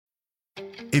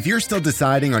If you're still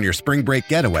deciding on your spring break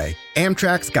getaway,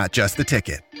 Amtrak's got just the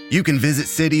ticket. You can visit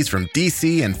cities from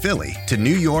D.C. and Philly to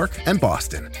New York and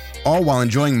Boston, all while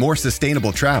enjoying more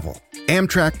sustainable travel.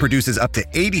 Amtrak produces up to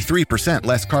 83%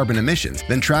 less carbon emissions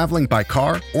than traveling by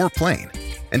car or plane.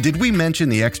 And did we mention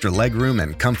the extra legroom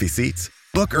and comfy seats?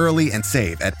 Book early and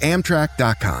save at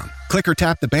Amtrak.com. Click or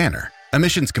tap the banner.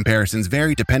 Emissions comparisons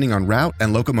vary depending on route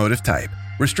and locomotive type.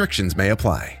 Restrictions may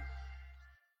apply.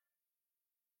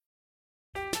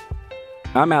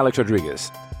 I'm Alex Rodriguez.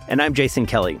 And I'm Jason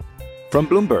Kelly. From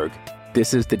Bloomberg,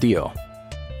 this is The Deal.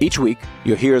 Each week,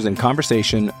 you'll hear us in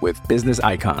conversation with business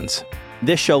icons.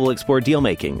 This show will explore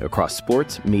deal-making across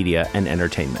sports, media, and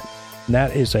entertainment.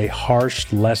 That is a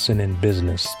harsh lesson in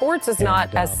business. Sports is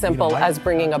not as simple as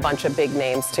bringing a bunch of big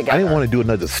names together. I didn't want to do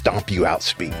another stomp you out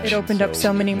speech. It opened up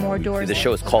so many more doors. The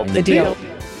show is called The Deal.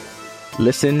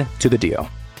 Listen to The Deal.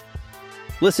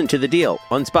 Listen to The Deal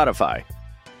on Spotify.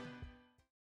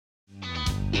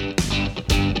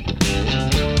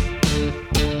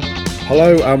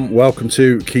 Hello and welcome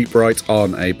to Keep Right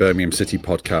On, a Birmingham City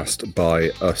podcast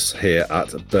by us here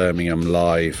at Birmingham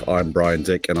Live. I'm Brian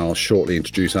Dick and I'll shortly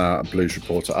introduce our Blues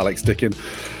reporter Alex Dickin.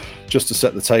 Just to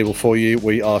set the table for you,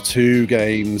 we are 2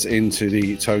 games into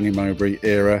the Tony Mowbray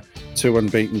era, 2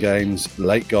 unbeaten games,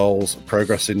 late goals,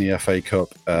 progress in the FA Cup.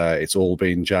 It's all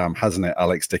been jam, hasn't it,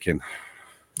 Alex Dickin?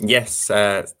 Yes,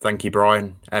 thank you,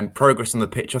 Brian. And progress on the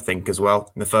pitch, I think, as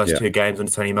well, in the first 2 games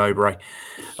under Tony Mowbray.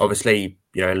 Obviously,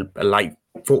 you know, a late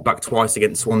fought back twice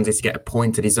against Swansea to get a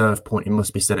point, a deserved point, it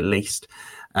must be said at least.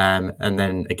 And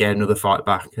then again, another fight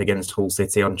back against Hull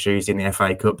City on Tuesday in the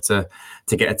FA Cup to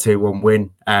get a 2-1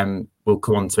 win. We'll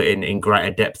come on to it in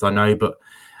greater depth, I know, but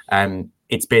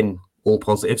it's been all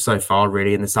positive so far,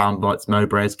 really, in the sound bites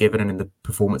Mowbray has given and in the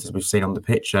performances we've seen on the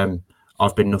pitch.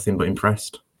 I've been nothing but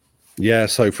impressed. Yeah,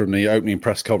 so from the opening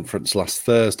press conference last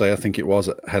Thursday, I think it was,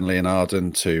 at Henley and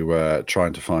Arden, to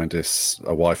trying to find a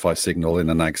Wi-Fi signal in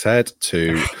the Nag's Head,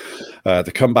 to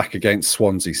the comeback against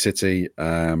Swansea City,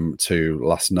 to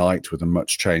last night with a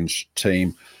much changed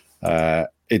team.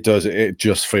 It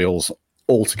just feels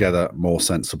altogether more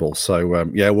sensible. So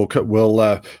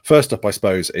we'll first up, I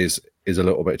suppose, is a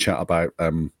little bit of chat about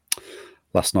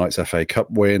last night's FA Cup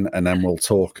win, and then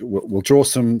we'll draw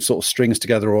some sort of strings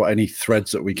together, or any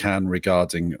threads that we can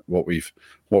regarding what we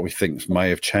think may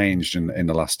have changed in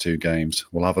the last 2 games.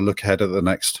 We'll have a look ahead at the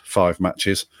next 5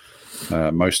 matches,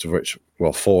 most of which,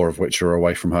 4 of which are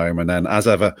away from home, and then, as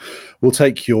ever, we'll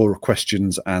take your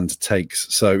questions and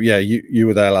takes. So yeah, you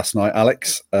were there last night,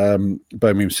 Alex.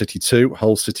 Birmingham City 2,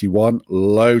 Hull City 1,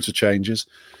 loads of changes.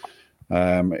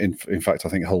 In fact, I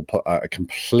think Hull put out a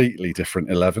completely different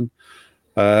 11.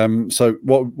 So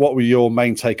what were your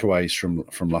main takeaways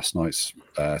from last night's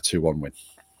 2-1 win?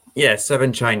 Yeah,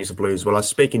 7 changes for Blues. Well, I was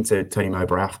speaking to Tony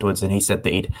Mowbray afterwards, and he said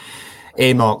that he'd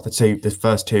earmarked the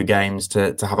first 2 games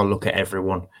to have a look at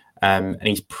everyone, and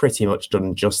he's pretty much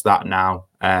done just that now.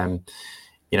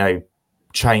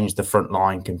 Changed the front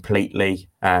line completely.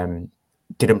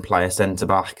 Didn't play a centre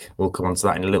back. We'll come on to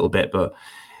that in a little bit, but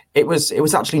it was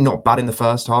actually not bad in the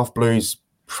first half. Blues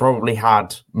probably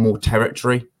had more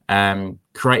territory.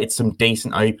 Created some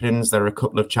decent openings. There were a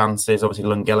couple of chances. Obviously,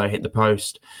 Lungello hit the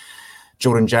post.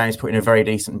 Jordan James put in a very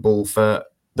decent ball that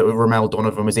Ramel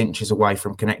Donovan was inches away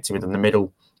from connecting with in the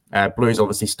middle. Blues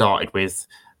obviously started with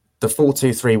the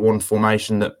 4-2-3-1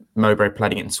 formation that Mowbray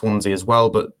played against Swansea as well,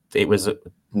 but it was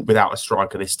without a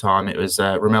striker this time. It was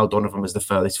Ramel Donovan was the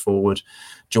furthest forward.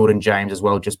 Jordan James as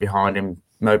well, just behind him.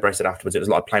 Mowbray said afterwards it was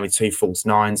like playing with 2 false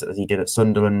nines as he did at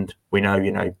Sunderland. We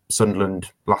know, Sunderland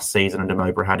last season under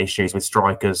Mowbray had issues with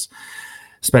strikers.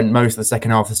 Spent most of the second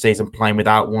half of the season playing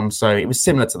without one, so it was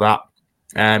similar to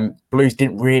that. Blues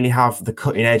didn't really have the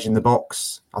cutting edge in the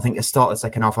box. I think at the start of the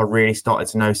second half, I really started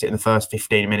to notice it in the first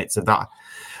 15 minutes of that,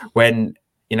 when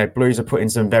Blues are putting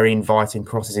some very inviting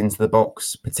crosses into the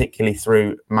box, particularly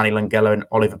through Manny Lungello and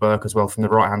Oliver Burke as well from the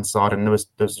right-hand side, and there was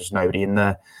just nobody in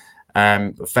there.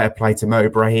 Fair play to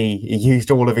Mowbray. He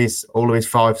used all of his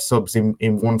 5 subs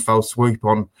in one fell swoop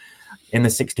in the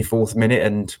 64th minute,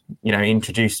 and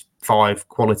introduced 5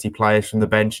 quality players from the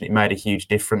bench, and it made a huge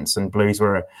difference. And Blues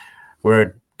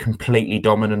were completely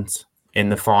dominant in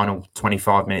the final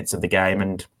 25 minutes of the game,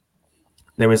 and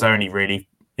there was only really,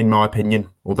 in my opinion,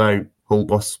 although Hull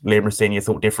boss Liam Rosenior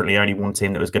thought differently, only one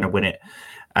team that was going to win it,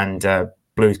 and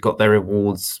Blues got their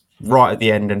rewards right at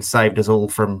the end and saved us all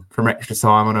from extra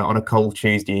time on a cold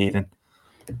Tuesday evening.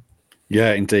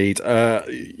 Yeah, indeed.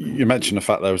 You mentioned the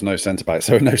fact there was no centre back,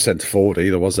 so no centre forward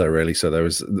either, was there really? So there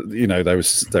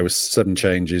was 7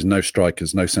 changes, no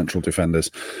strikers, no central defenders,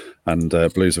 and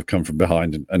Blues have come from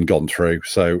behind and gone through.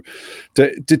 So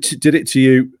did it to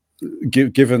you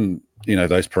given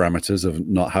those parameters of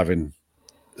not having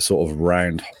sort of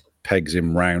round pegs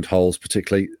in round holes,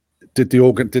 particularly, did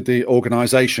the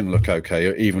organisation look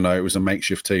okay, even though it was a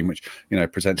makeshift team, which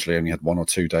potentially only had 1 or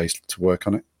 2 days to work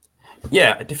on it?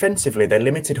 Yeah, defensively, they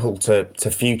limited Hull to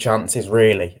few chances,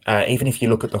 really. Even if you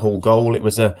look at the Hull goal, it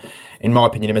was, in my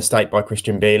opinion, a mistake by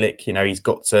Christian Bielik. He's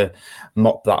got to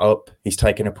mop that up. He's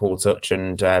taken a poor touch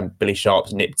and Billy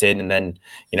Sharp's nipped in, and then,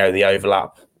 the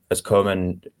overlap has come,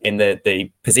 and in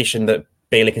the position that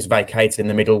Bielik has vacated in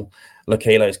the middle,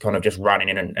 Lokilo's kind of just ran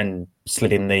in and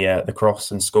slid in the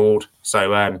cross and scored.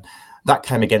 So that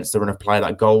came against the run of play,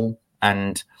 that goal,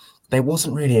 and there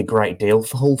wasn't really a great deal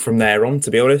for Hull from there on,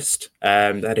 to be honest. They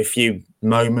had a few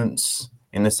moments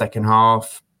in the second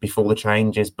half before the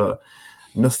changes, but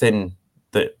nothing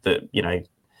that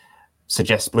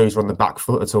suggests Blues were on the back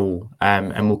foot at all.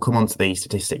 And we'll come on to the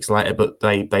statistics later, but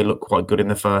they look quite good in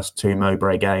the first 2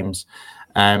 Mowbray games.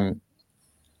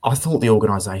 I thought the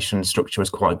organisation structure was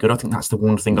quite good. I think that's the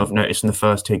one thing I've noticed in the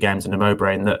first 2 games in the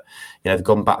Mowbray, and that they've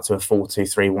gone back to a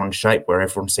 4-2-3-1 shape where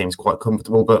everyone seems quite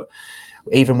comfortable. But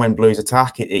even when Blues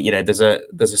attack, there's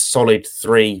a solid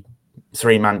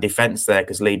three-man defence there,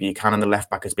 because Lee Buchanan, the left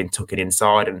back, has been tucking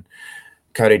inside, and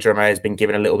Cody Drummond has been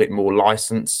given a little bit more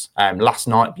licence. Last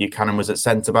night, Buchanan was at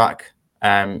centre back,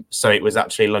 so it was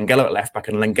actually Longelo at left back,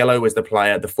 and Longelo was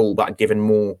the full back, given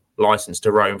more licence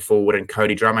to roam forward, and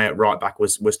Cody Drummond at right back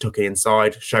was tucking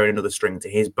inside, showing another string to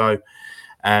his bow.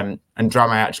 And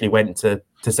Drummond actually went to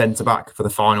centre back for the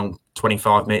final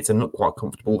 25 minutes and looked quite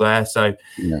comfortable there. So,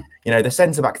 the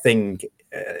centre back thing.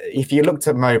 If you looked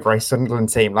at Mowbray Sunderland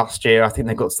team last year, I think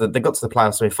they got to the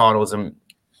playoff semi-finals and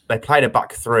they played a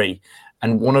back 3,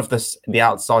 and one of the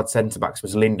outside centre backs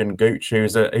was Lyndon Gooch,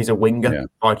 who's a winger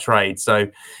by trade. So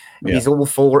he's all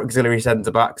 4 auxiliary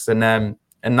centre backs, and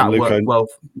that worked well.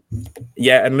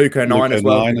 Yeah, and Luke O'Nien as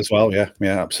well. Yeah,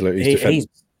 absolutely.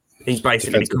 He's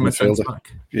basically become a centre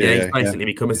back. He's basically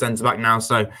become a centre back now.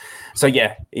 So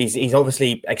he's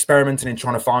obviously experimenting and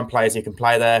trying to find players who can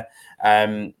play there.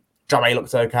 Drummond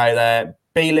looked okay there.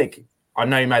 Bielik, I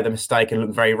know he made the mistake and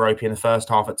looked very ropey in the first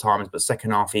half at times, but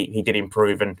second half he did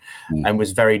improve and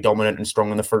was very dominant and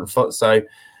strong on the front foot. So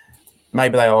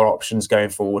maybe they are options going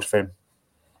forward for him.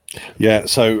 Yeah.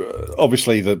 So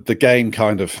obviously the game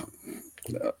kind of.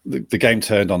 The game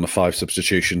turned on the 5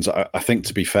 substitutions. I think,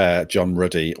 to be fair, John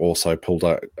Ruddy also pulled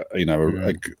out,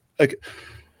 wasn't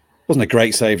a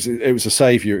great save. It was a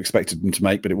save you expected him to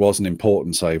make, but it was an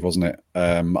important save, wasn't it?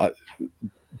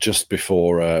 Just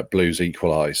before Blues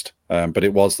equalised. But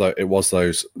it was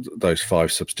those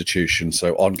 5 substitutions.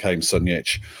 So on came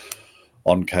Sunjic,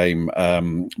 on came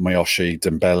Miyoshi,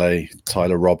 Dembele,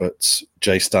 Tyler Roberts,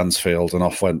 Jay Stansfield, and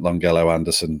off went Longelo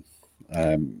Anderson,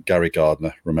 Gary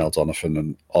Gardner, Ramel Donovan,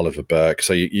 and Oliver Burke.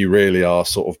 So you really are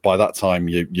sort of, by that time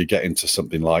you get into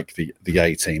something like the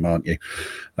A team, aren't you?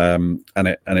 And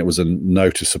it was a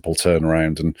noticeable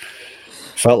turnaround, and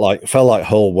felt like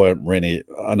Hull weren't really.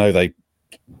 I know they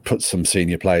put some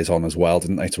senior players on as well,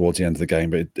 didn't they, towards the end of the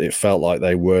game? But it felt like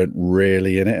they weren't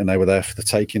really in it, and they were there for the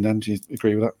taking. Then, do you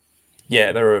agree with that?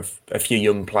 Yeah, there were a few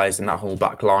young players in that whole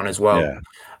back line as well.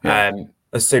 Yeah.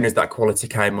 As soon as that quality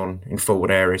came on in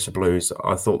forward areas for Blues,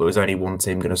 I thought there was only one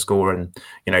team going to score, and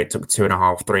it took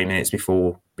 2.5-3 minutes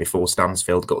before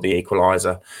Stansfield got the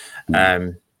equaliser.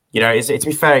 To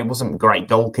be fair, it wasn't great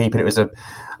goalkeeping. It was a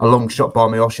long shot by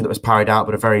Miyoshi that was parried out,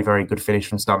 but a very, very good finish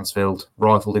from Stansfield,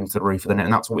 rifled into the roof of the net,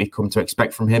 and that's what we've come to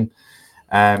expect from him.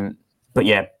 But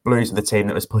yeah, Blues are the team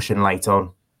that was pushing late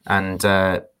on and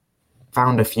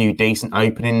found a few decent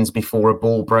openings before a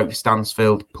ball broke.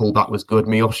 Stansfield pullback was good.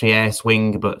 Miyoshi air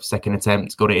swing, but second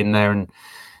attempt got it in there, and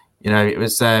it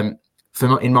was, in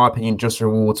my opinion, just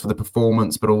rewards for the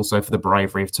performance, but also for the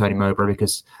bravery of Tony Mowbray,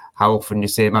 because how often do you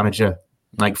see a manager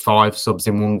make 5 subs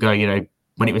in one go?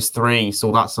 When it was 3, you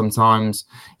saw that sometimes.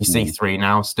 You see 3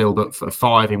 now still, but for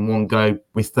 5 in one go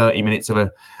with 30 minutes of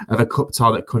a cup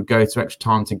tie that could go to extra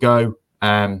time to go,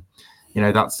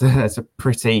 that's a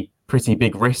pretty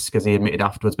big risk, as he admitted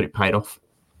afterwards, but it paid off.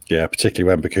 Yeah, particularly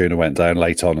when Bacuna went down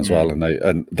late on as well,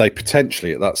 and they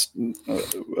potentially at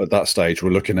that stage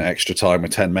were looking at extra time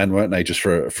with 10 men, weren't they, just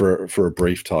for a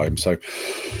brief time? So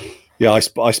yeah, I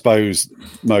suppose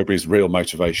Mowbray's real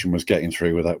motivation was getting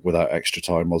through without extra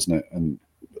time, wasn't it?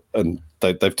 And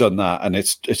they've done that, and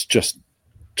it's just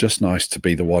nice to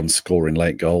be the one scoring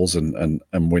late goals and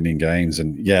winning games.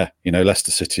 And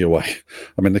Leicester City away.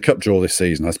 I mean, the cup draw this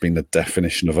season has been the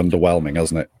definition of underwhelming,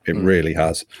 hasn't it? It really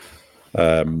has.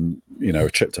 A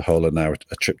trip to Hull and now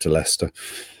a trip to Leicester.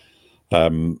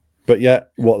 But yeah,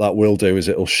 what that will do is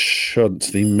it'll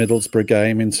shunt the Middlesbrough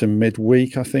game into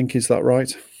midweek, I think. Is that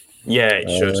right? Yeah, it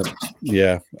should.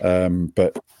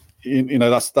 But you know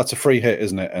that's a free hit,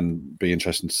 isn't it? And be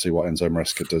interesting to see what Enzo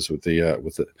Maresca does with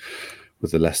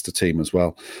the Leicester team as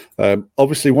well.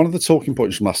 Obviously, one of the talking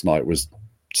points from last night was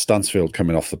Stansfield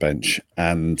coming off the bench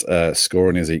and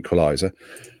scoring his equaliser.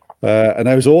 And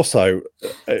there was also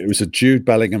it was a Jude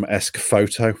Bellingham-esque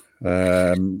photo.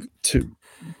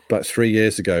 About 3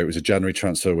 years ago, it was a January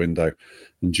transfer window,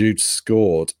 and Jude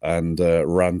scored and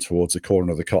ran towards the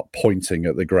corner of the cot, pointing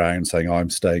at the ground, saying, "I'm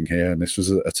staying here." And this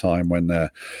was at a time when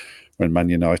Man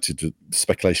United,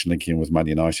 speculation linking with Man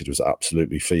United was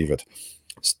absolutely fevered.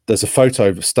 There's a photo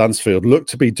of Stansfield looked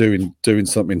to be doing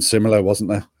something similar, wasn't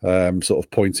there? Sort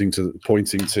of pointing to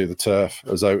the turf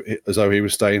as though he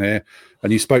was staying here.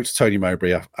 And you spoke to Tony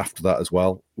Mowbray after that as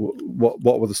well. What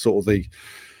were the sort of the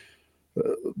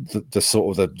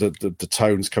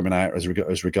tones coming out as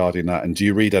regarding that? And do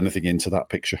you read anything into that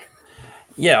picture?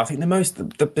 Yeah, I think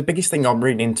the biggest thing I'm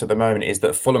reading into at the moment is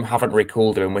that Fulham haven't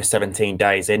recalled him, and we're 17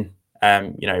 days in.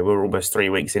 We're almost 3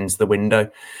 weeks into the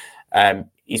window.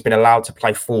 He's been allowed to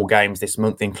play 4 games this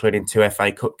month, including 2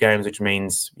 FA Cup games, which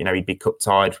means, he'd be cup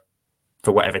tied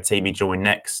for whatever team he joined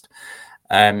next.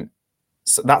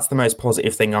 So that's the most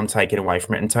positive thing I'm taking away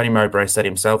from it. And Tony Mowbray said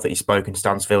himself that he's spoken to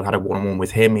Stansfield, had a one-on-one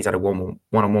with him. He's had a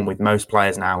one-on-one with most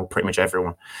players now, pretty much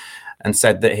everyone, and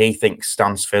said that he thinks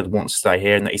Stansfield wants to stay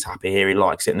here and that he's happy here. He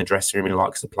likes it in the dressing room. He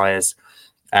likes the players.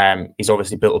 He's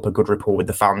obviously built up a good rapport with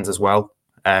the fans as well.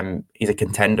 He's a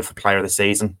contender for player of the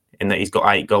season in that he's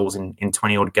got 8 goals in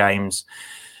 20-odd games.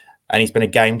 And he's been a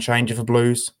game changer for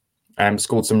Blues.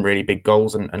 Scored some really big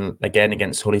goals. And again,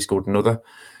 against Hull, he scored another.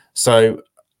 So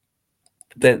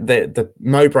the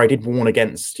Mowbray did warn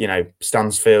against,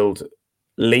 Stansfield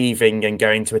leaving and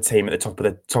going to a team at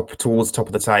the towards the top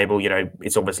of the table.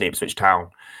 It's obviously Ipswich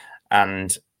Town,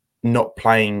 and not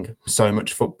playing so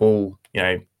much football,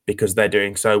 because they're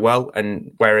doing so well.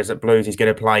 And whereas at Blues, he's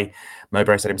going to play,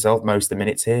 Mowbray said himself, most of the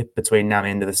minutes here between now and the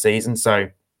end of the season. So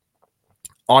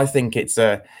I think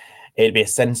it'd be a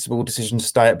sensible decision to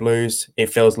stay at Blues. It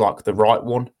feels like the right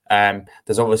one.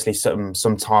 There's obviously some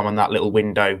time on that little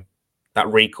window, that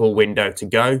recall window to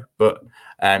go, but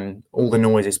all the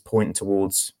noise is pointing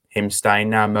towards him staying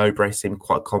now. Mowbray seemed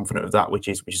quite confident of that, which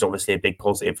is obviously a big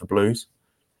positive for Blues.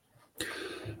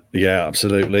 Yeah,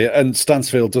 absolutely. And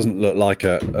Stansfield doesn't look like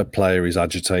a player who's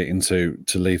agitating to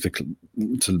leave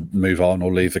to move on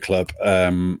or leave the club.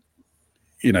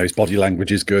 His body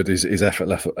language is good. His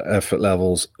effort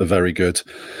levels are very good.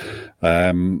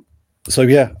 So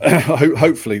yeah,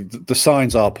 hopefully the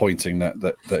signs are pointing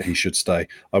that he should stay.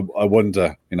 I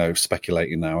wonder,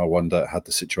 speculating now, I wonder had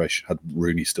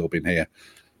Rooney still been here,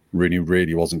 Rooney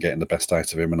really wasn't getting the best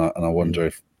out of him, and I wonder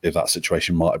if that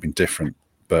situation might have been different.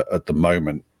 But at the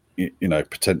moment,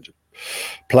 potential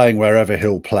playing wherever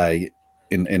he'll play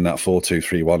in that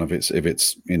 4-2-3-1, if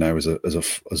it's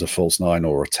as a false 9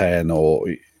 or a 10, or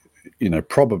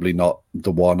probably not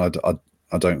the one.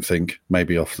 I don't think,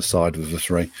 maybe off the side of the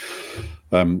 3.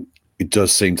 He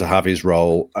does seem to have his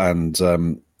role, and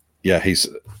he's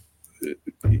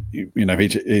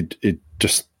it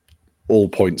just all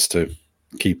points to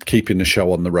keeping the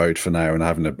show on the road for now and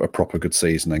having a proper good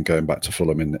season, and going back to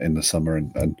Fulham in the summer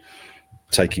and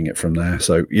taking it from there.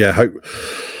 So yeah,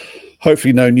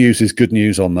 hopefully no news is good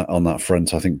news on that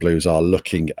front. I think Blues are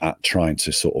looking at trying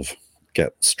to sort of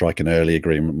strike an early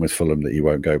agreement with Fulham that he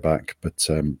won't go back, but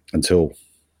until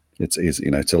it's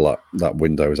till that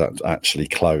window is actually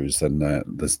closed, then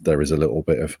there is a little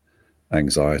bit of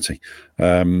anxiety.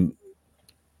 I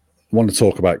want to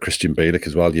talk about Christian Bielik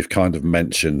as well. You've kind of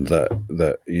mentioned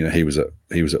that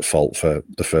he was at fault for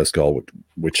the first goal,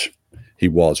 which he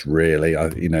was really.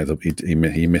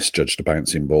 He misjudged a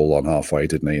bouncing ball on halfway,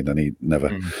 didn't he? And then he never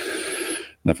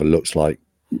looks like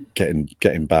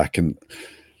getting back. And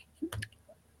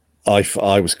I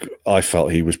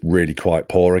felt he was really quite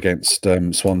poor against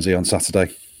Swansea on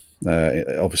Saturday.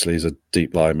 Obviously, he's a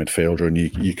deep lying midfielder, and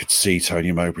you could see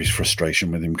Tony Mowbray's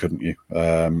frustration with him, couldn't you?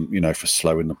 For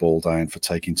slowing the ball down, for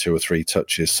taking 2 or 3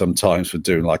 touches, sometimes for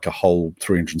doing like a whole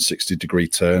 360-degree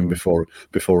turn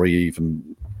before he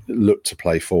even looked to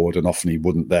play forward, and often he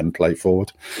wouldn't then play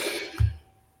forward.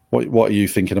 What are you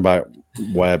thinking about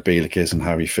where Bielik is and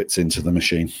how he fits into the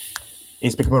machine?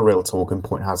 He's become a real talking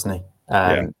point, hasn't he?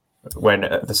 When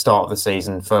at the start of the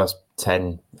season, first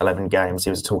 10, 11 games,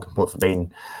 he was a talking point for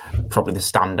being probably the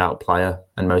standout player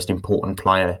and most important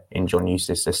player in John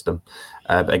Eustace's system.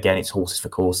 But again, it's horses for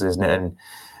courses, isn't it? And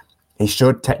he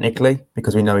should technically,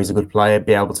 because we know he's a good player,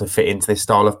 be able to fit into this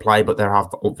style of play. But there have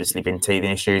obviously been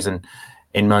teething issues. And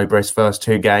in Mowbray's first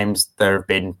 2 games, there have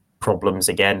been problems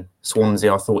again.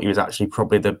 Swansea, I thought he was actually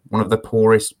probably one of the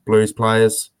poorest Blues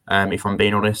players if I'm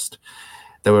being honest.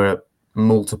 There were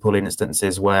multiple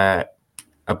instances where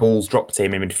a ball's dropped to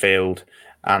him in midfield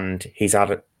and he's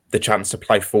had the chance to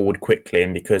play forward quickly,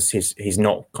 and because he's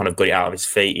not kind of got it out of his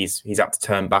feet, he's had to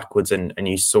turn backwards, and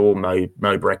you saw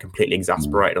Mowbray completely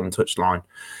exasperated on the touchline.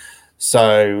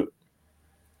 So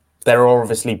there are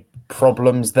obviously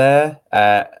problems there.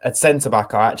 At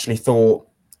centre-back, I actually thought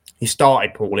he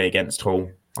started poorly against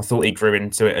Hull. I thought he grew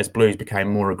into it as Blues became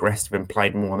more aggressive and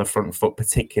played more on the front foot,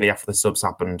 particularly after the subs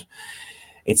happened.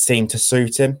 It seemed to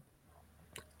suit him.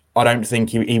 I don't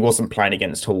think he wasn't playing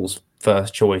against Hull's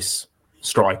first choice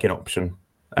striking option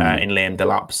in Liam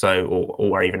Delap,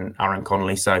 or even Aaron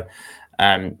Connolly. So,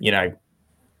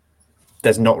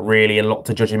 there's not really a lot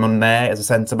to judge him on there as a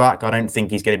centre-back. I don't think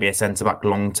he's going to be a centre-back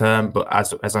long-term, but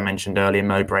as I mentioned earlier,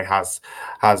 Mowbray has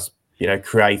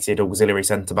created auxiliary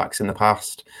centre-backs in the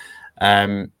past.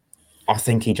 I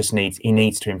think he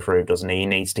needs to improve, doesn't he? He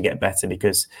needs to get better,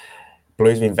 because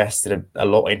Blues have invested a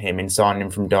lot in him, in signing him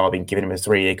from Derby and giving him a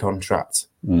 3-year contract.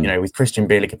 With Christian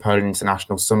Bielik, a Poland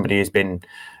international, somebody who's been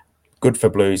good for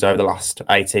Blues over the last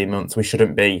 18 months. We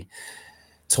shouldn't be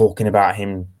talking about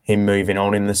him moving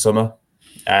on in the summer,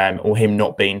 or him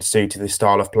not being suited to this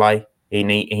style of play. He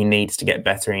needs to get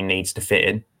better. He needs to fit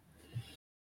in.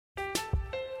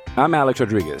 I'm Alex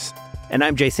Rodriguez. And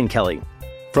I'm Jason Kelly.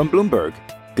 From Bloomberg,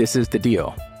 this is The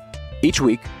Deal. Each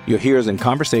week, you'll hear us in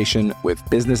conversation with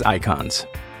business icons.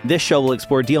 This show will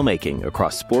explore deal-making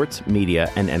across sports,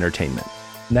 media, and entertainment.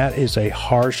 That is a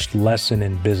harsh lesson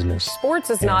in business. Sports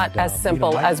is not as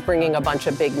simple as bringing a bunch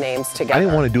of big names together. I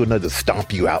didn't want to do another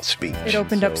stomp you out speech. It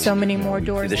opened up so many more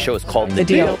doors. The show is called The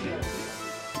Deal.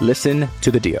 Listen to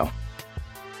The Deal.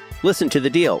 Listen to The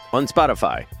Deal on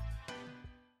Spotify.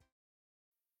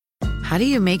 How do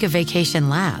you make a vacation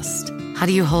last? How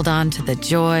do you hold on to the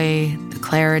joy, the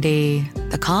clarity,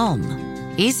 the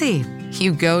calm? Easy.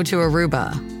 You go to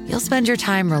Aruba. You'll spend your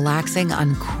time relaxing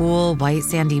on cool, white,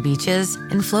 sandy beaches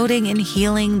and floating in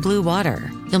healing blue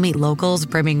water. You'll meet locals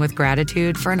brimming with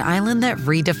gratitude for an island that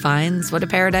redefines what a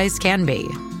paradise can be.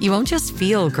 You won't just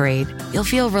feel great. You'll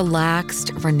feel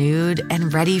relaxed, renewed,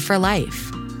 and ready for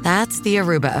life. That's the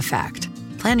Aruba effect.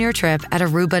 Plan your trip at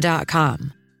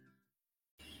Aruba.com.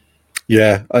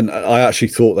 Yeah, and I actually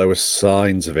thought there were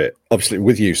signs of it. Obviously,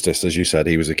 with Eustace, as you said,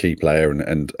 he was a key player,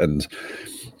 and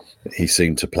he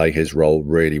seemed to play his role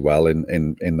really well in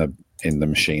the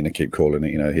machine. I keep calling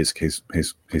it,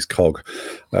 his cog.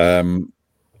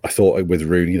 I thought with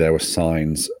Rooney there were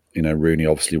signs. Rooney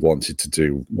obviously wanted to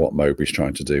do what Mowbray's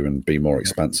trying to do and be more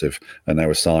expensive, and there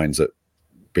were signs that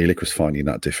Bielik was finding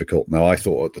that difficult. Now, I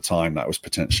thought at the time that was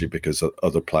potentially because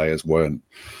other players weren't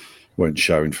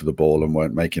showing for the ball and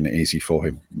weren't making it easy for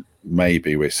him.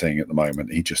 Maybe we're seeing at the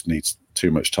moment he just needs too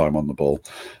much time on the ball.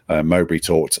 Mowbray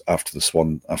talked after the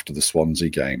Swansea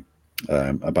game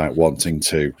about wanting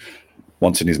his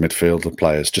midfielder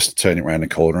players just to turn it around the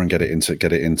corner and get it into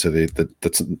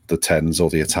the tens or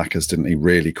the attackers, didn't he?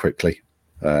 Really quickly,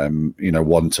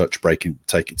 one touch breaking,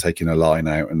 taking a line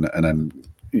out, and then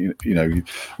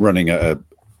running at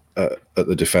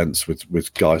the defence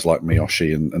with guys like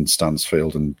Miyoshi and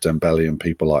Stansfield and Dembele and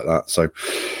people like that. So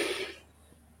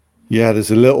yeah,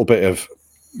 there's a little bit of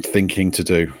thinking to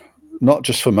do, not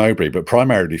just for Mowbray, but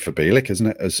primarily for Bielik, isn't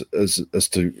it? As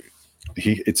to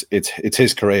it's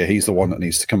his career. He's the one that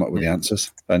needs to come up with the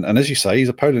answers. And as you say, he's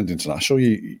a Poland international.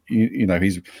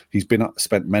 He's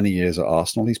spent many years at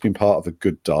Arsenal. He's been part of a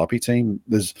good Derby team.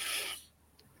 There's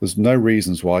no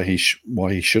reasons why he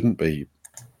shouldn't be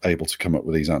able to come up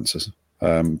with these answers.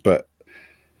 But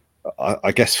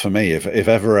I guess for me, if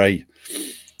ever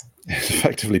it's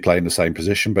effectively playing the same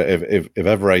position, but if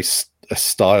ever a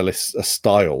style, a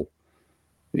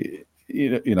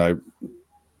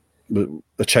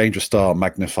change of style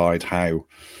magnified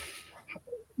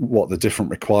what the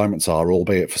different requirements are,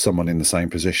 albeit for someone in the same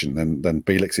position, then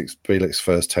Bielik's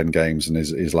first 10 games and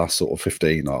his last sort of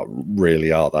 15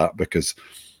 really are that, because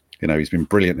he's been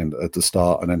brilliant at the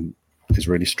start and then is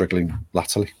really struggling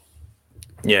latterly.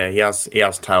 Yeah, he has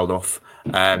tailed off.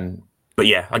 But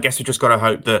yeah, I guess we just got to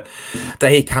hope that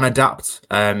he can adapt.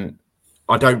 As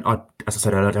I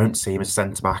said, I don't see him as a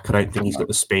centre back. I don't think he's got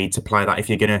the speed to play that. If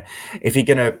you're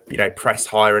gonna press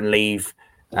higher and leave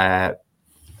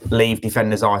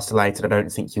defenders isolated, I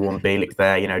don't think you want Bielik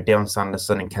there. Dion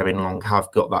Sanderson and Kevin Long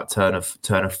have got that turn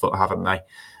of foot, haven't they?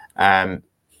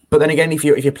 But then again, if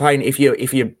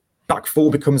your back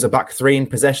four becomes a back three in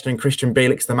possession and Christian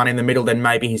Bielik's the man in the middle, then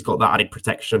maybe he's got that added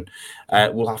protection.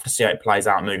 We'll have to see how it plays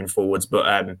out moving forwards.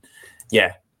 But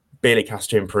Bielik has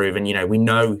to improve, and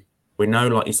we know,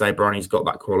 like you say, Brian, he's got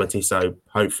that quality. So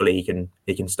hopefully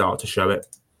he can start to show it.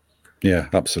 Yeah,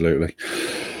 absolutely.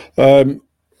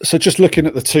 So just looking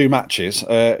at the two matches,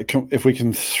 if we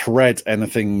can thread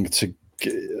anything to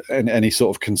any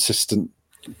sort of consistent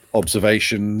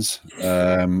observations.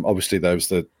 Obviously, there was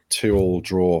the 2-2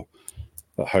 draw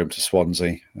at home to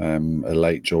Swansea, a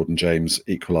late Jordan James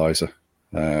equaliser.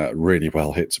 Really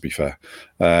well hit, to be fair.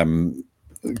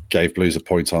 Gave Blues a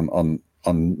point on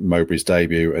Mowbray's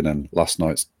debut, and then last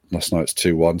night's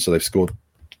 2-1. So they've scored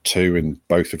 2 in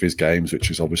both of his games,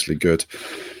 which is obviously good.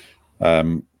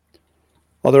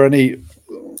 Are there anything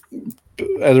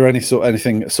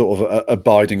sort of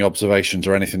abiding observations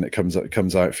or anything that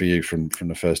comes out for you from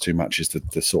the first 2 matches,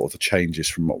 the sort of the changes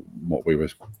from what we were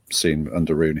seeing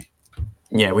under Rooney?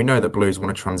 Yeah, we know that Blues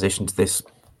want to transition to this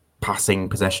passing,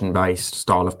 possession-based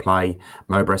style of play.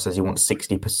 Mowbray says he wants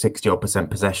 60%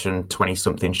 possession,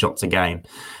 20-something shots a game.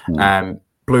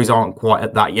 Blues aren't quite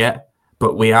at that yet,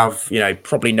 but we have,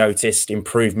 probably noticed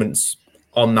improvements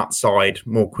on that side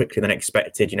more quickly than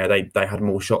expected. They had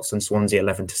more shots than Swansea,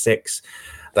 11-6.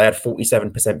 They had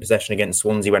 47% possession against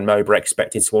Swansea when Mowbray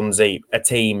expected Swansea, a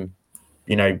team,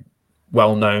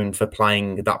 well known for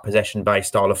playing that possession-based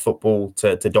style of football,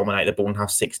 to dominate the ball and have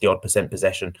 60-odd%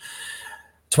 possession.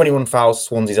 21 fouls,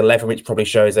 Swansea's 11, which probably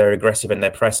shows they're aggressive in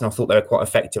their press, and I thought they were quite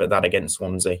effective at that against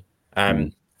Swansea.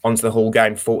 Onto the Hull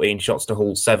game, 14 shots to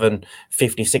Hull 7,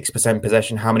 56%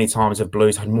 possession. How many times have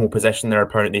Blues had more possession than their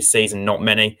opponent this season? Not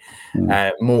many.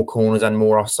 More corners and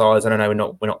more offsides. I don't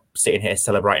know, we're not sitting here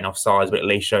celebrating offsides, but at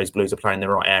least shows Blues are playing in the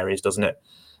right areas, doesn't it?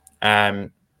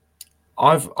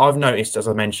 I've noticed, as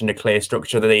I mentioned, a clear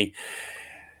structure that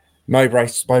Mowbray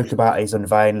spoke about his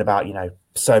unveiling about,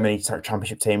 so many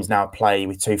championship teams now play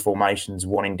with 2 formations,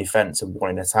 one in defence and one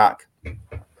in attack.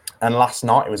 And last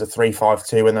night it was a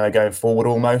 3-5-2 when they were going forward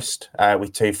almost,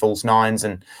 with 2 false nines,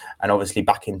 and obviously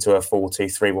back into a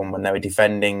 4-2-3-1 when they were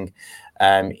defending.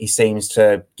 He seems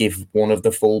to give one of the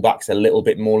fullbacks a little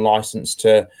bit more licence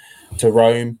to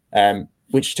roam,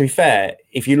 which, to be fair,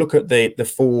 if you look at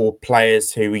the 4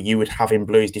 players who you would have in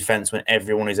Blues defence when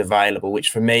everyone is available, which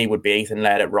for me would be Ethan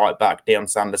Laird at right back, Dion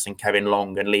Sanderson, Kevin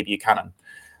Long and Lee Buchanan.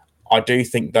 I do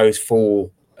think those 4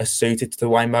 are suited to the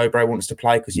way Mowbray wants to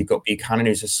play, because you've got Buchanan,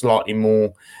 who's a slightly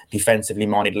more defensively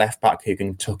minded left back who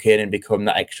can tuck in and become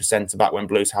that extra centre back when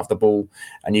Blues have the ball,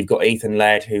 and you've got Ethan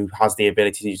Laird, who has the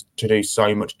ability to do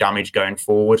so much damage going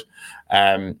forward.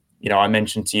 I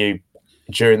mentioned to you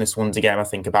during this Swansea game, I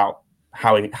think, about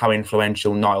how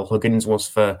influential Niall Huggins was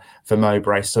for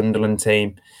Mowbray's Sunderland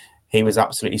team. He was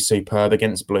absolutely superb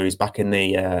against Blues back in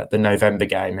the November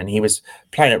game, and he was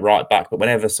playing at right back. But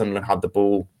whenever Sunderland had the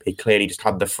ball, he clearly just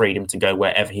had the freedom to go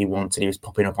wherever he wanted. He was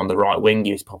popping up on the right wing.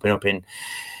 He was popping up in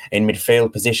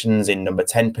midfield positions, in number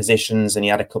 10 positions, and he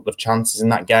had a couple of chances in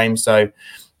that game. So,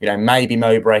 maybe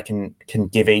Mowbray can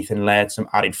give Ethan Laird some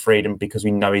added freedom, because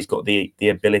we know he's got the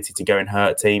ability to go and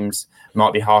hurt teams.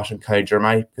 Might be harsh on Cody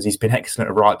Dramé because he's been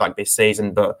excellent at right back this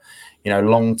season, but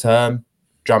long term,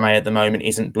 Dramé at the moment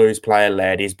isn't Blues player.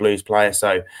 Laird is Blues player.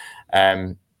 So,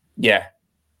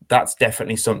 that's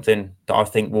definitely something that I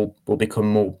think will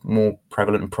become more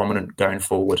prevalent and prominent going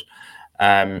forward.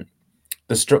 The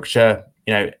structure,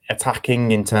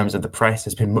 attacking in terms of the press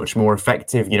has been much more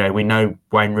effective. We know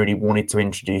Wayne Rooney wanted to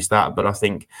introduce that, but I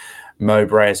think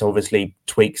Mowbray has obviously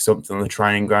tweaked something on the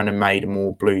training ground and made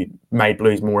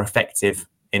Blues more effective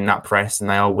in that press, and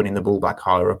they are winning the ball back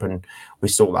higher up, and we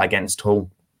saw that against Hull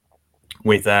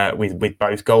with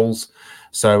both goals.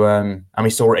 So and we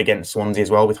saw it against Swansea as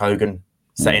well, with Hogan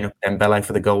setting up Dembele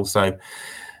for the goal. So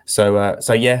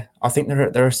yeah, I think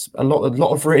there are a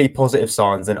lot of really positive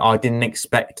signs, and I didn't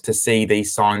expect to see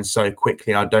these signs so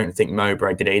quickly. I don't think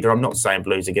Mowbray did either. I'm not saying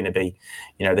Blues are going to be,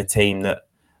 the team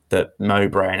that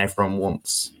Mowbray and everyone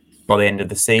wants by the end of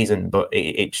the season, but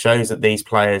it shows that these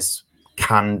players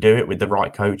can do it with the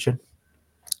right coaching.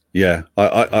 Yeah,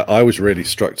 I was really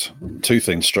struck. 2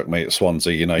 things struck me at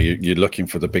Swansea. You're looking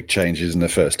for the big changes in the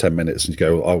first 10 minutes, and you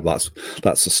go, "Oh,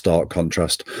 that's a stark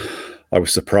contrast." I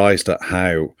was surprised at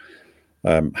how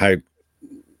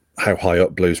high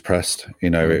up Blues pressed.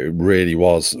 It really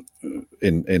was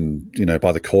in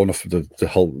by the corner,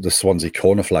 the Swansea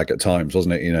corner flag at times,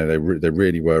 wasn't it? They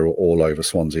really were all over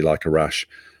Swansea like a rash,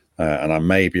 and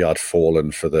I'd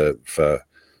fallen for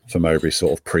Mowbray's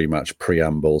sort of pre-match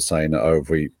preamble saying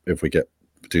that if we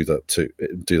do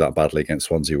that badly against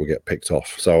Swansea, we'll get picked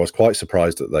off. So I was quite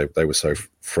surprised that they were so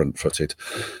front-footed,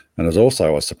 and I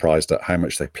was surprised at how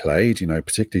much they played.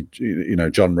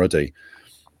 Particularly John Ruddy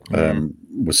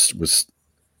was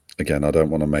again. I don't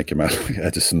want to make him out like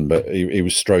Edison, but he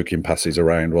was stroking passes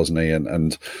around, wasn't he?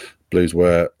 And Blues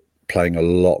were playing a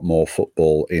lot more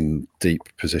football in deep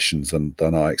positions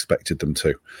than I expected them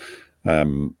to.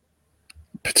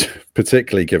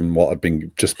 particularly given what had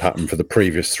been just happened for the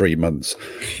previous 3 months.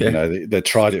 Yeah. You know, they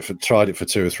tried it for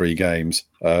 2 or 3 games.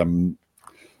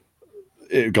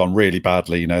 It had gone really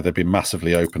badly. You know, they'd been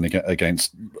massively open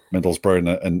against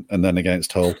Middlesbrough and then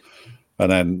against Hull.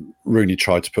 And then Rooney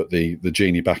tried to put the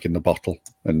genie back in the bottle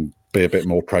and be a bit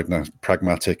more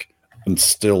pragmatic. And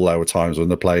still there were times when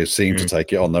the players seemed to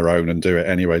take it on their own and do it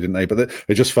anyway, didn't they? But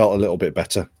they just felt a little bit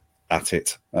better at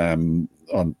it on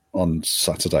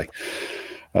Saturday.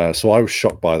 So I was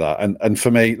shocked by that. And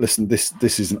for me, listen,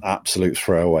 this is an absolute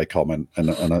throwaway comment. And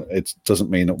it doesn't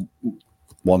mean that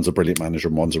one's a brilliant manager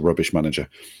and one's a rubbish manager.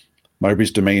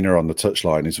 Mowbray's demeanour on the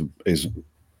touchline is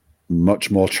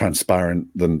much more transparent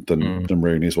than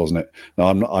Rooney's, wasn't it? Now,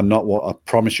 I'm not what I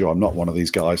promise you. I'm not one of these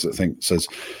guys that says,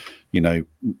 you know,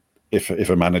 if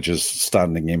a manager's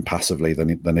standing impassively,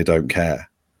 then they don't care.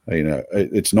 You know,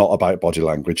 it's not about body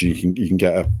language. You can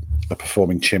get a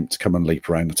performing chimp to come and leap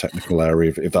around the technical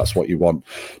area if that's what you want.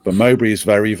 But Mowbray is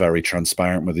very, very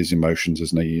transparent with his emotions,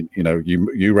 isn't he? You know,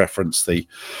 you reference the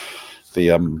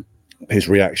his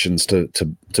reactions to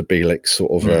Bielik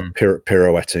sort of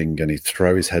pirouetting, and he'd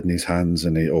throw his head in his hands,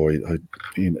 and he'd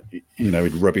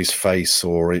rub his face,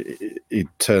 or he'd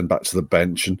turn back to the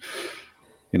bench. And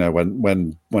you know,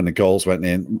 when the goals went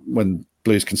in, when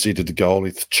Blues conceded the goal,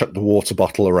 he'd chuck the water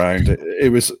bottle around.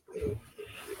 It's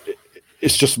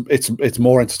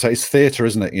more entertaining. It's theatre,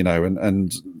 isn't it? You know,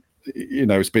 and you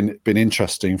know, it's been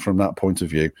interesting from that point of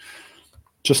view,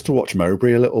 just to watch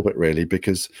Mowbray a little bit, really,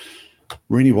 because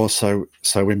Rooney was so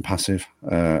impassive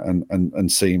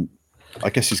and seemed, I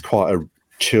guess he's quite a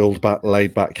chilled back,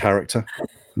 laid back character.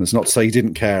 And it's not to say he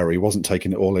didn't care, he wasn't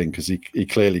taking it all in, because he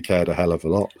clearly cared a hell of a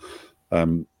lot.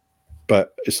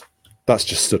 But that's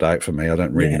just stood out for me. I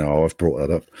don't really know how I've brought that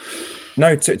up.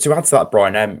 No, to add to that,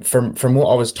 Brian, from what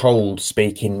I was told,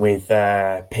 speaking with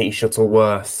Pete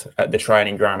Shuttleworth at the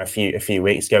training ground a few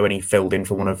weeks ago when he filled in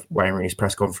for one of Wayne Rooney's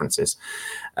press conferences,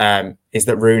 is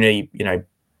that Rooney, you know,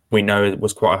 we know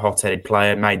was quite a hot-headed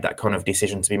player, made that kind of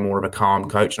decision to be more of a calm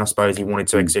coach. And I suppose he wanted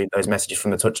to exude those messages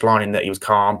from the touchline in that he was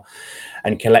calm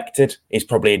and collected. He's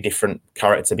probably a different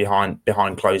character behind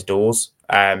closed doors.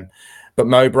 But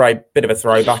Mowbray, bit of a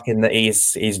throwback in that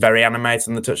he's very animated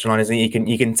on the touchline, isn't he?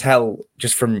 You can tell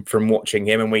just from watching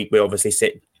him, and we obviously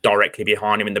sit directly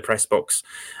behind him in the press box.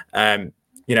 You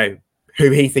know, who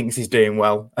he thinks is doing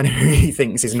well and who he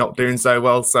thinks is not doing so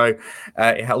well. So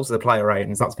it helps the player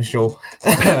ratings, that's for sure.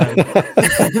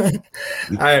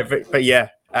 But yeah,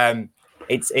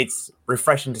 it's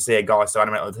refreshing to see a guy so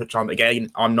animated on the touchline. But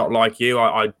again, I'm not like you.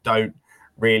 I don't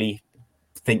really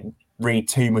read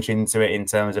too much into it in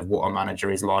terms of what a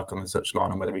manager is like on the touchline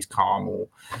and whether he's calm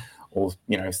or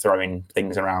you know, throwing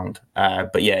things around.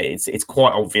 But yeah, it's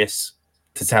quite obvious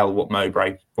to tell what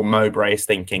Mowbray is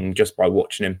thinking just by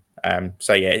watching him.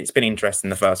 So yeah, it's been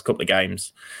interesting the first couple of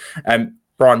games.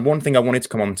 Brian, one thing I wanted to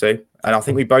come on to, and I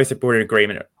think we both were in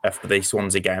agreement after the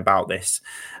Swansea game about this,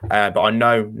 but I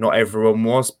know not everyone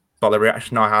was, by the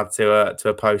reaction I had to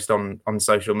a post on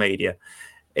social media,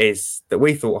 is that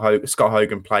we thought Scott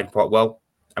Hogan played quite well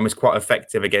and was quite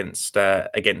effective against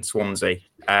Swansea.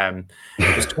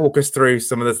 Just talk us through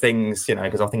some of the things, you know,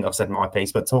 because I think I've said my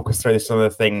piece, but talk us through some of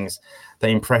the things that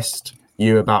impressed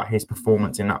you about his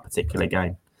performance in that particular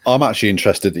game. I'm actually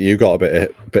interested that you got a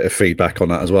bit of feedback on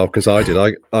that as well, because I did.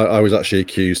 I was actually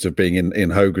accused of being in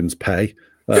Hogan's pay.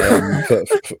 For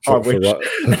what?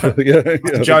 That's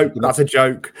a joke. That's a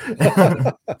joke.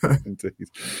 Indeed.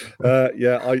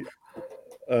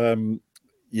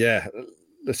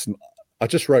 Listen, I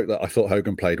just wrote that I thought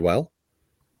Hogan played well,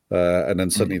 and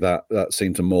then suddenly that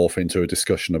seemed to morph into a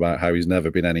discussion about how he's never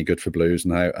been any good for Blues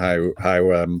and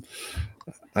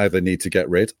how they need to get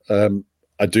rid.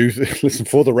 I do listen,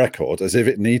 for the record, as if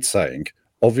it needs saying,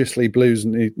 obviously Blues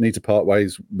need to part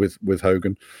ways with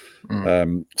Hogan.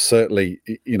 Certainly,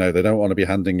 you know, they don't want to be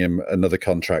handing him another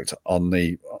contract on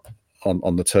the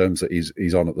terms that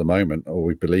he's on at the moment, or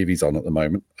we believe he's on at the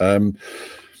moment.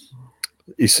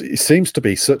 He seems to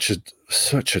be such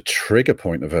a trigger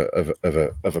point of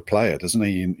a player, doesn't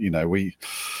he? You know,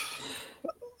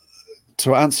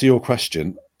 to answer your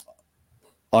question,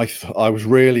 I was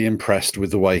really impressed with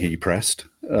the way he pressed.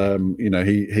 You know,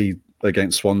 he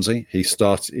against Swansea, he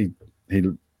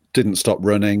didn't stop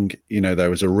running. You know, there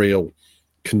was a real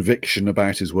conviction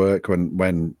about his work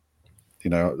when you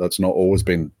know, that's not always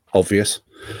been obvious.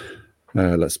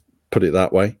 Let's put it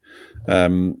that way.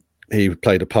 He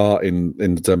played a part in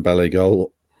the Dembele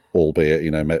goal.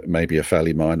 albeit maybe a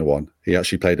fairly minor one. He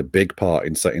actually played a big part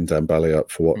in setting Dembele up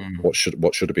for what should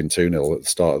have been 2-0 at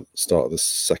the start of the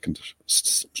second.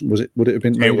 Would it have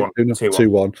been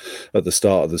 2-1 at the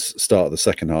start of the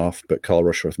second half? But Carl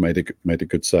Rushworth made a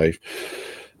good save.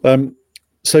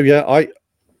 So yeah, I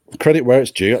credit where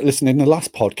it's due. Listen, in the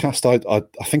last podcast, I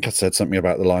think I said something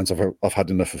about the lines I've had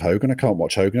enough of Hogan. I can't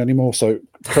watch Hogan anymore. So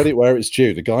credit where it's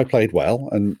due. The guy played well,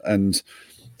 and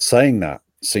saying that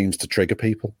seems to trigger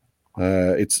people.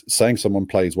 It's saying someone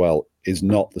plays well is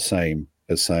not the same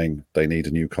as saying they need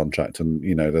a new contract and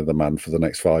they're the man for the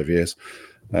next 5 years.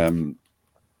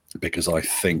 Because I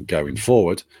think going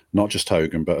forward, not just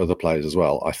Hogan but other players as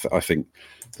well, I think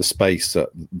the space that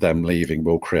them leaving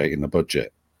will create in the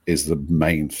budget is the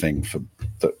main thing for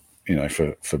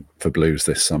Blues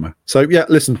this summer. So yeah,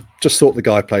 listen, just thought the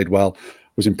guy played well.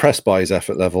 Was impressed by his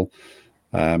effort level.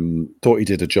 Thought he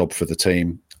did a job for the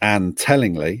team, and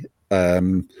tellingly.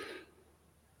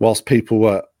 Whilst people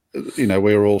were, we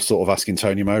were all sort of asking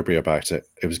Tony Mowbray about it,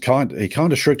 he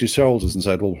kind of shrugged his shoulders and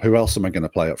said, "Well, who else am I going to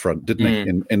play up front?" Didn't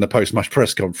he? In the post-match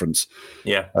press conference,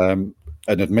 yeah. An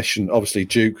admission, obviously,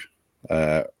 Duke.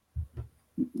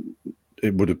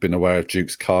 It would have been aware of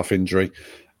Duke's calf injury.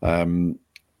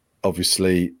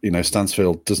 Obviously,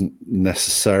 Stansfield doesn't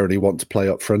necessarily want to play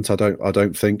up front. I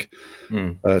don't think.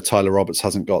 Tyler Roberts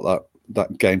hasn't got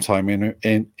that game time in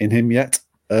him yet.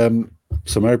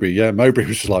 So Mowbray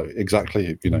was just like,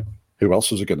 exactly, who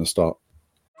else was it going to start?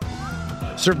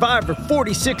 Survivor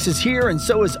 46 is here, and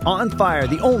so is On Fire,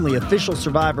 the only official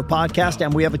Survivor podcast,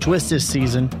 and we have a twist this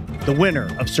season. The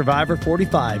winner of Survivor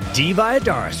 45, Dee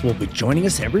Valladares, will be joining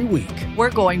us every week. We're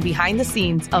going behind the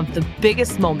scenes of the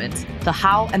biggest moments, the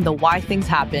how and the why things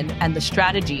happen, and the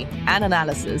strategy and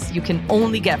analysis you can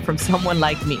only get from someone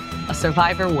like me, a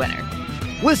Survivor winner.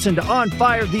 Listen to On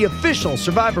Fire, the official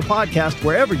Survivor podcast,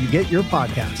 wherever you get your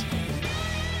podcast.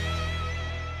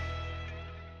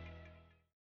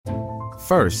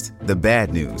 First, the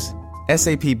bad news.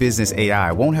 SAP Business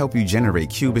AI won't help you generate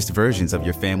cubist versions of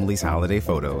your family's holiday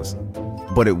photos.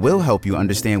 But it will help you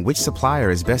understand which supplier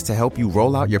is best to help you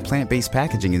roll out your plant-based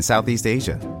packaging in Southeast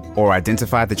Asia, or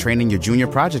identify the training your junior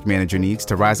project manager needs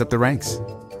to rise up the ranks,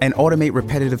 and automate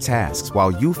repetitive tasks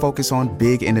while you focus on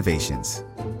big innovations,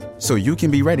 so you can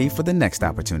be ready for the next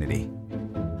opportunity.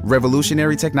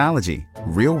 Revolutionary technology,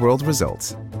 real-world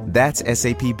results. That's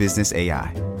SAP Business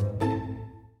AI.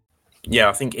 Yeah,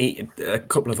 I think a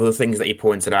couple of other things that he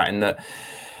pointed out, in that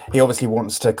he obviously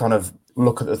wants to kind of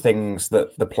look at the things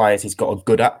that the players he's got are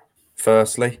good at,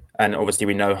 firstly. And obviously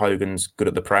we know Hogan's good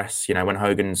at the press. When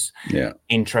Hogan's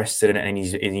interested in it and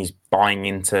he's buying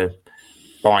into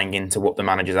what the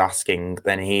manager's asking,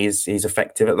 then he's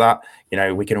effective at that.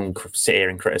 We can all sit here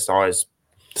and criticise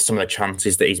some of the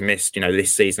chances that he's missed,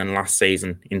 this season and last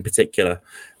season in particular.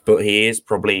 But he is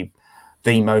probably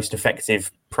the most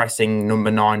effective pressing number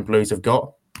 9 Blues have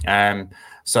got.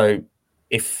 So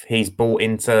if he's bought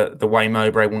into the way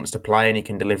Mowbray wants to play and he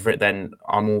can deliver it, then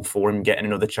I'm all for him getting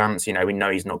another chance. We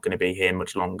know he's not going to be here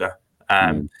much longer.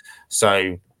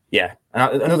 So, yeah.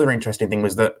 And another interesting thing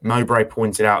was that Mowbray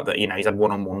pointed out that, he's had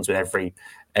one-on-ones with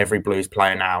every Blues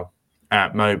player now.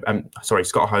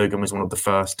 Scott Hogan was one of the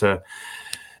first to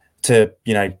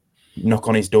knock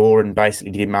on his door and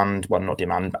basically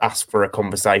ask for a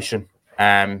conversation.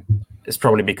 It's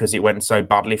probably because it went so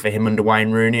badly for him under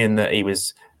Wayne Rooney, and that he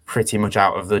was pretty much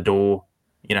out of the door,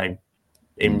 in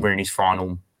Rooney's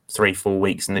final 3-4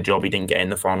 weeks in the job. He didn't get in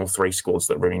the final 3 squads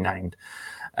that Rooney named,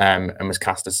 and was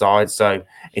cast aside. So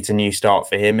it's a new start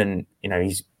for him, and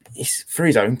he's for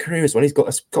his own career as well. He's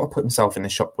got to put himself in the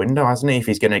shop window, hasn't he? If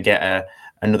he's going to get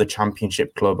another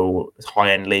Championship club or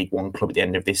high-end League One club at the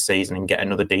end of this season and get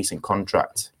another decent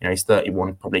contract, he's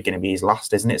 31, probably going to be his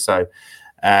last, isn't it? So,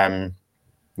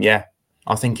 yeah,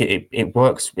 I think it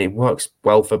works. It works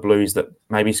well for Blues that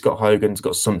maybe Scott Hogan's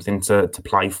got something to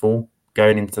play for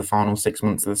going into the final 6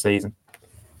 months of the season.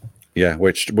 Yeah,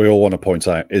 which we all want to point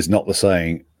out is not the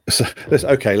saying. So, let's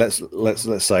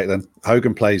say it then.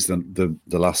 Hogan plays the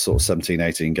last sort of 17,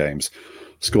 18 games,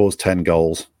 scores 10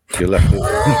 goals. You're left.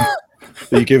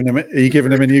 Are you giving him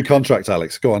a new contract,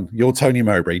 Alex? Go on. You're Tony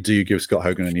Mowbray. Do you give Scott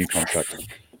Hogan a new contract?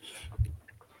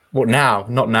 What now?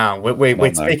 Not now.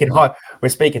 We're speaking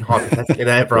hypothetically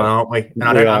there, Brian, aren't we? And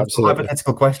I don't answer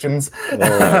hypothetical questions.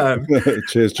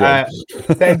 Cheers, John.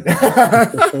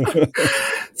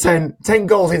 10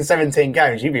 goals in 17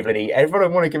 games. You'd be bloody. Everyone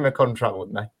would want to give him a contract,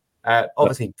 wouldn't they?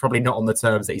 Obviously, probably not on the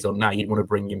terms that he's on now. You'd want to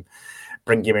bring him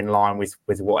in line with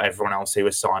what everyone else who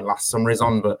was signed last summer is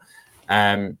on.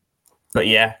 But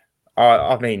yeah,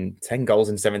 I mean, 10 goals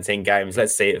in 17 games.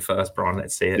 Let's see it first, Brian.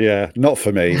 Let's see it. Yeah, not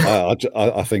for me.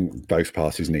 I think both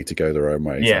parties need to go their own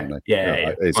ways. Yeah,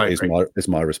 It's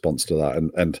my response to that.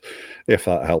 And if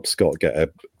that helps Scott get a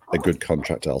good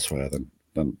contract elsewhere,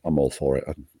 then I'm all for it.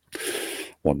 I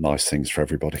want nice things for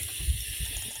everybody.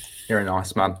 You're a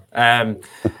nice man.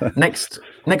 Next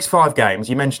 5 games,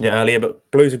 you mentioned it earlier, but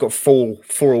Blues have got four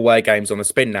away games on the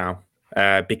spin now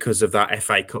because of that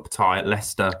FA Cup tie at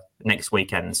Leicester next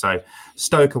weekend. So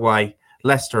Stoke away,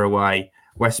 Leicester away,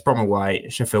 West Brom away,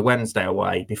 Sheffield Wednesday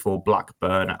away before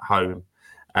Blackburn at home.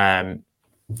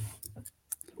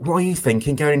 What are you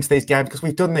thinking going into these games? Because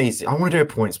we've done these. I want to do a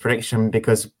points prediction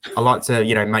because I like to,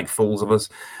 make fools of us.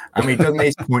 And we've done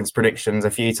these points predictions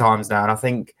a few times now. And I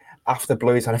think after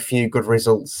Blues had a few good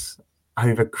results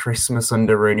over Christmas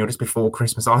under Rooney, or just before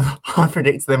Christmas, I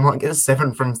predicted they might get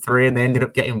 7 from 3 and they ended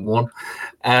up getting 1.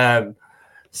 Or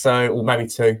maybe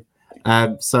 2.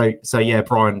 So yeah,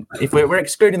 Brian, if we're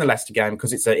excluding the Leicester game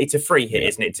because it's a free hit,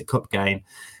 isn't it? It's a cup game.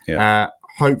 Yeah.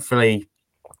 Hopefully,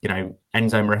 Enzo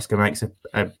Maresca makes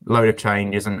a load of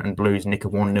changes and Blues nick a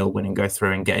 1-0 win and go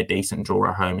through and get a decent draw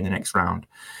at home in the next round.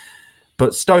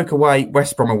 But Stoke away,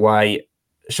 West Brom away,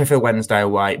 Sheffield Wednesday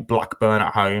away, Blackburn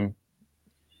at home.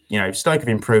 Stoke have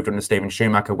improved under Stephen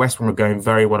Schumacher. West Brom are going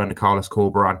very well under Carlos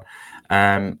Corberán.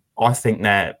 I think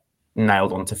they're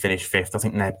nailed on to finish 5th. I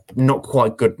think they're not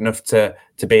quite good enough to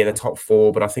be in the top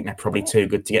 4, but I think they're probably too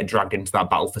good to get dragged into that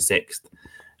battle for 6th.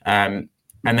 And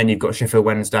then you've got Sheffield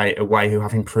Wednesday away, who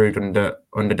have improved under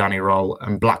Danny Roll,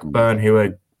 and Blackburn, who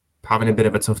are having a bit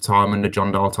of a tough time under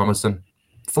John Dahl Thomason.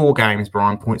 4 games,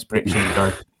 Brian. Points prediction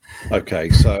go. Okay,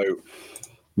 so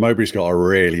Mowbray's got a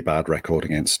really bad record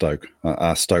against Stoke.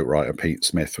 Our Stoke writer Pete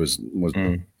Smith was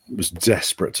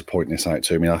desperate to point this out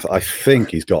to me. I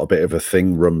think he's got a bit of a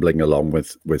thing rumbling along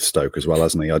with Stoke as well,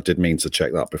 hasn't he? I did mean to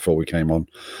check that before we came on.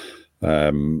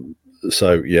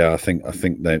 So yeah, I think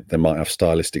they might have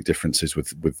stylistic differences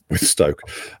with Stoke,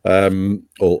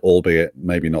 albeit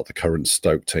maybe not the current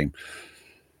Stoke team.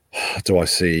 Do I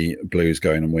see Blues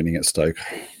going and winning at Stoke?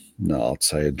 No, I'd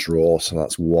say a draw. So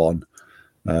that's 1.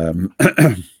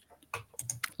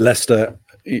 Leicester,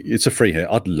 it's a free hit.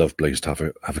 I'd love Blues to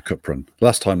have a cup run.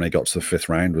 Last time they got to the 5th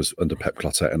round was under Pep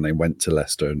Clotet, and they went to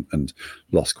Leicester and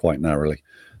lost quite narrowly.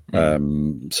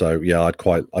 So yeah,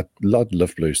 I'd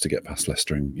love Blues to get past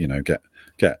Leicester and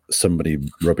get somebody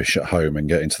rubbish at home and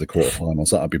get into the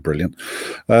quarterfinals. That'd be brilliant.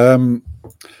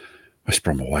 West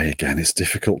Brom away again. It's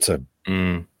difficult to.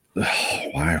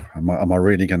 Oh, wow, am I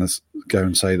really going to go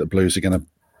and say that Blues are going to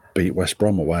beat West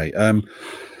Brom away? I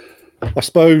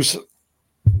suppose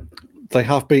they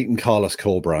have beaten Carlos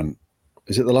Corberán.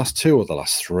 Is it the last 2 or the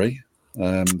last 3?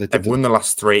 They've won the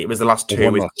last 3. It was the last 2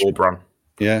 with Corberán.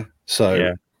 Yeah.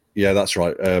 So yeah, that's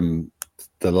right. The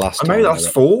last. Maybe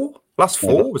last 4. Last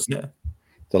 4, wasn't it?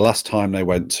 The last time they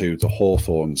went to the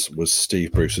Hawthorns was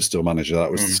Steve Bruce was still manager.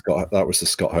 That was the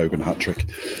Scott Hogan hat trick.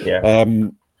 Yeah.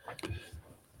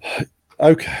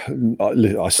 Okay.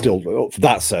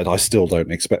 That said, I still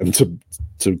don't expect them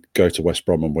to go to West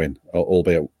Brom and win,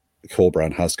 albeit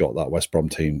Corberán has got that West Brom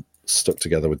team stuck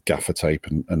together with gaffer tape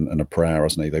and a prayer,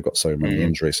 hasn't he? They've got so many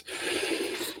injuries.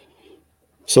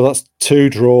 So that's 2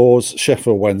 draws.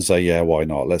 Sheffield Wednesday, yeah, why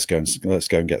not? Let's go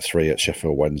and get 3 at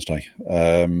Sheffield Wednesday.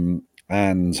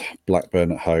 And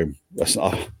Blackburn at home.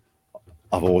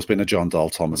 I've always been a John Dahl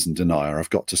Thomason denier,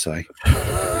 I've got to say.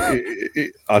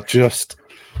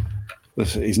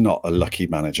 He's not a lucky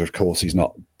manager, of course he's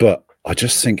not, but I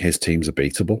just think his teams are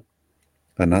beatable.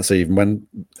 And that's even when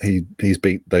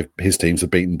his teams have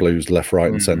beaten Blues left,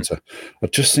 right, and centre. I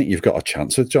just think you've got a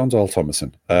chance with John Dahl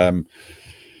Thomason.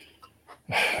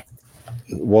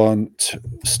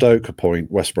 Stoke a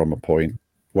point, West Brom a point,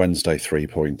 Wednesday 3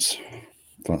 points.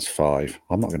 That's 5.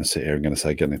 I'm not going to sit here and going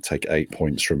to take 8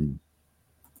 points from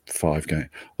 5 games.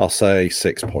 I'll say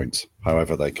 6 points,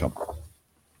 however they come.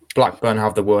 Blackburn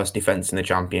have the worst defence in the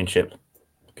Championship.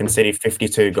 Conceded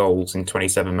 52 goals in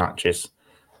 27 matches.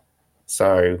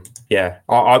 So, yeah.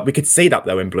 We could see that,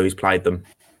 though, when Blues played them,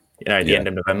 at the end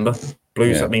of November.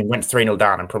 Blues, went 3-0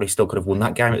 down and probably still could have won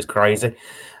that game. It was crazy.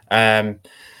 I'm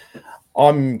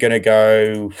going to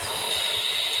go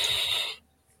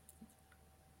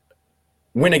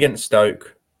win against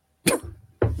Stoke.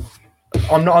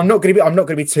 I'm not going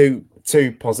to be too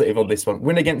positive on this one.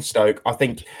 Win against Stoke. I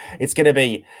think it's going to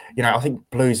be, I think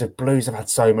Blues have had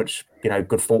so much,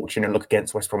 good fortune and luck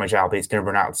against West Bromwich Albion. It's going to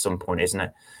run out at some point, isn't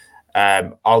it?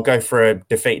 I'll go for a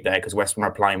defeat there because West Brom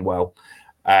are playing well.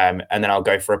 And then I'll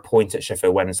go for a point at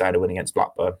Sheffield Wednesday to win against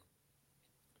Blackburn.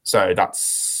 So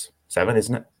that's 7,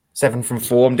 isn't it? 7 from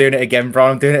 4. I'm doing it again,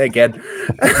 Brian. I'm doing it again.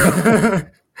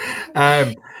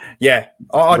 Yeah,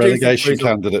 I do think relegation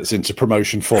candidates into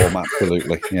promotion form.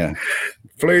 Absolutely, yeah.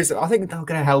 Blues, I think they'll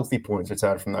get a healthy points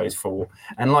return from those 4.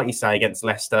 And like you say, against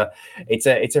Leicester, it's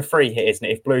a free hit, isn't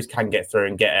it? If Blues can get through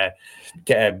and get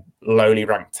a lowly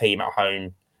ranked team at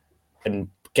home and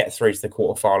get through to the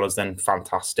quarterfinals, then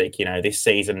fantastic. You know, this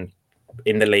season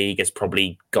in the league is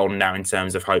probably gone now in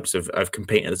terms of hopes of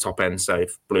competing at the top end. So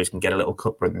if Blues can get a little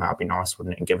cup run, that'd be nice,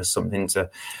 wouldn't it? And give us something to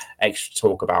extra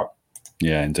talk about.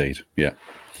 Yeah, indeed. Yeah.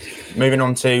 Moving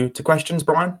on to questions,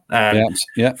 Brian.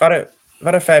 Yeah. I've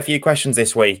had a fair few questions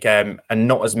this week, and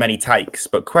not as many takes,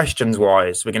 but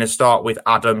questions-wise, we're going to start with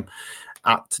Adam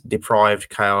at Deprived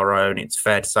KRO, and it's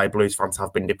fair to say Blues fans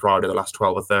have been deprived of the last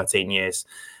 12 or 13 years.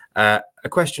 A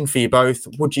question for you both.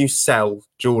 Would you sell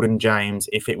Jordan James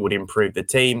if it would improve the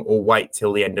team, or wait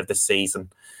till the end of the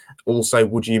season? Also,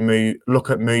 would you look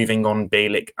at moving on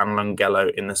Bielik and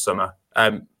Longelo in the summer?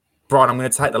 Brian, I'm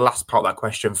going to take the last part of that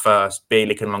question first,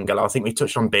 Bielik and Longelo. I think we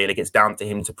touched on Bielik. It's down to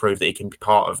him to prove that he can be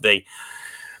part of the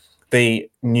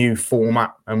new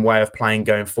format and way of playing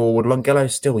going forward.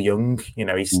 Longelo's still young. You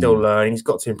know, he's still learning. He's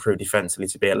got to improve defensively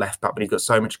to be a left back, but he's got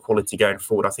so much quality going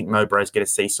forward. I think Mowbray's going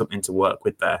to see something to work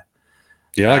with there.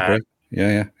 Yeah, I agree.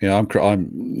 Yeah.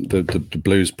 I'm the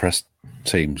Blues press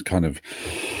team kind of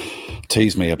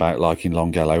tease me about liking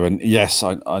Longelo, and yes,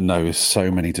 I know there's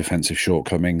so many defensive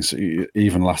shortcomings.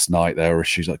 Even last night there were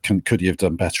issues like could you have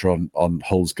done better on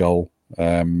Hull's goal?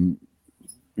 You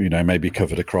know, maybe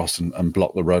covered across and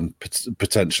blocked the run.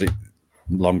 Potentially,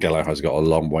 Longelo has got a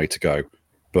long way to go,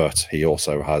 but he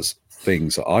also has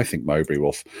things that I think Mowbray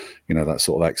will, you know, that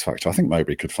sort of X factor. I think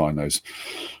Mowbray could find those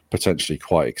potentially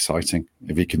quite exciting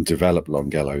if he can develop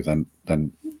Longelo.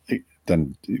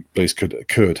 Then Blues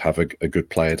could have a good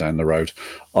player down the road.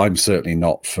 I'm certainly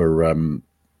not for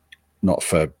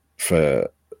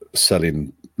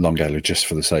selling Longelo just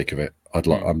for the sake of it. I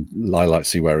like to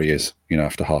see where he is, you know,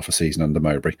 after half a season under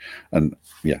Mowbray. And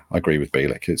yeah, I agree with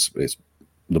Bielik. It's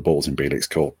the ball's in Bielik's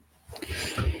court.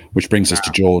 Which brings us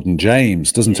to Jordan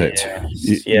James, doesn't it?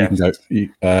 You can go. Do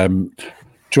you want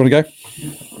to go?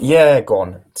 Yeah, go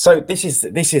on. So this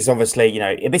is obviously, you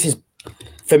know, this is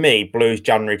for me Blues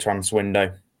January transfer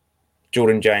window.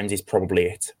 Jordan James is probably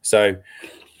it. So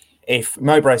if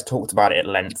Mowbray's talked about it at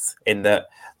length, in that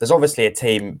there's obviously a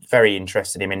team very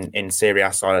interested in him in Serie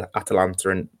A side Atalanta,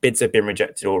 and bids have been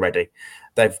rejected already.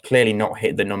 They've clearly not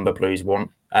hit the number Blues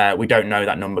want. We don't know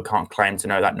that number, can't claim to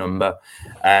know that number.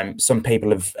 Some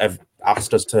people have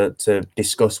asked us to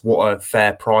discuss what a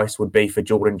fair price would be for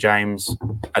Jordan James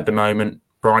at the moment.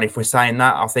 Brian, if we're saying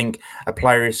that, I think a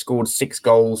player who scored 6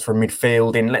 goals from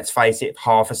midfield in, let's face it,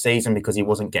 half a season because he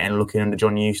wasn't getting looking under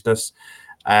John Eustace.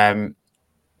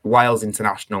 Wales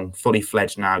international, fully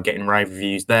fledged now, getting rave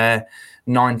reviews there.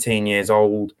 19 years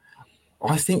old.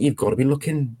 I think you've got to be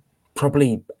looking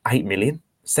probably 8 million,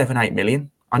 7-8 million.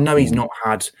 I know he's not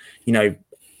had, you know,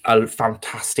 a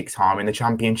fantastic time in the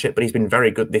Championship, but he's been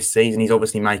very good this season. He's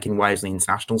obviously making waves on the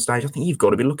international stage. I think you've got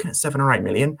to be looking at 7 or 8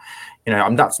 million. You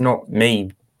know, that's not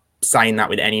me saying that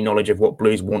with any knowledge of what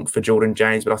Blues want for Jordan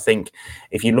James, but I think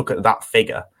if you look at that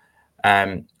figure,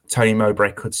 Tony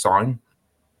Mowbray could sign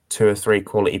 2 or 3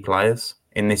 quality players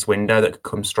in this window that could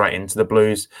come straight into the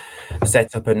Blues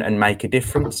setup and make a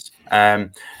difference.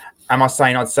 Am I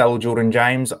saying I'd sell Jordan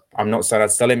James? I'm not saying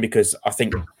I'd sell him, because I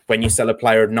think when you sell a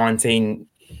player of 19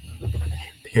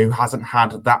 who hasn't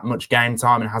had that much game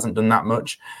time and hasn't done that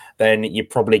much, then you're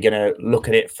probably going to look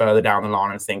at it further down the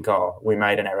line and think, oh, we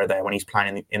made an error there when he's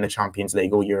playing in the Champions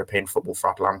League or European football for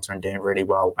Atalanta and doing really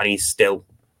well, and he's still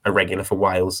a regular for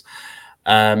Wales.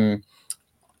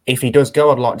 If he does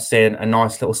go, I'd like to see a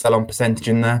nice little sell-on percentage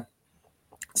in there,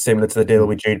 similar to the deal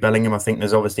with Jude Bellingham. I think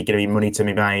there's obviously going to be money to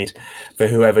be made for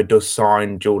whoever does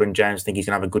sign Jordan James. I think he's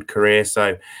going to have a good career.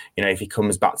 So, you know, if he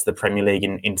comes back to the Premier League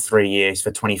in 3 years for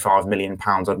 £25 million,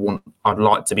 I'd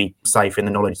like to be safe in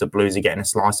the knowledge that Blues are getting a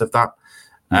slice of that.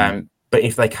 But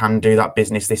if they can do that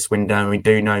business this window, and we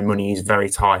do know money is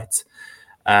very tight,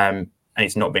 and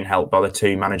it's not been helped by the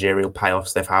 2 managerial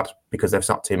payoffs they've had because they've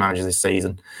sacked 2 managers this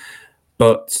season.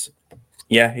 But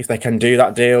yeah, if they can do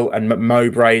that deal and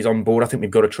Mowbray's on board, I think we've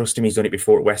got to trust him. He's done it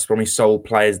before at West Brom. He sold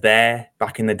players there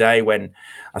back in the day when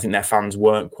I think their fans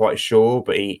weren't quite sure,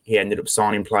 but he ended up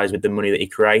signing players with the money that he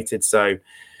created. So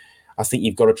I think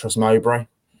you've got to trust Mowbray.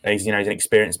 He's an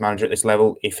experienced manager at this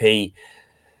level. If he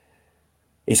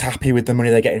is happy with the money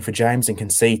they're getting for James and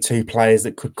can see 2 players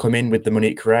that could come in with the money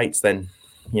it creates, then,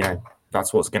 you know,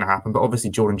 that's what's going to happen. But obviously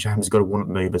Jordan James has got to want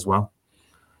to move as well.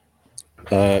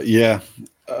 Yeah.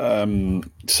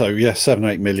 So yeah,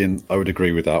 7-8 million. I would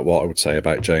agree with that. What I would say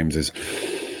about James is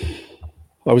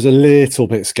I was a little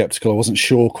bit sceptical. I wasn't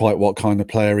sure quite what kind of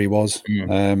player he was.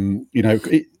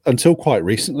 Until quite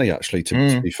recently, actually,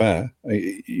 to be fair.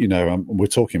 We're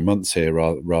talking months here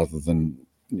rather than,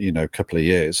 a couple of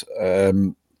years.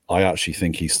 I actually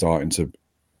think he's starting to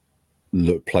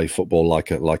play football like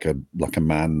a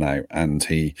man now, and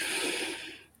he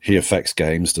affects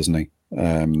games, doesn't he?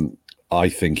 I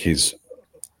think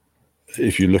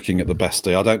if you're looking at the best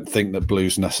day, I don't think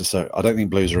Blues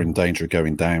are in danger of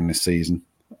going down this season.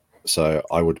 So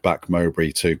I would back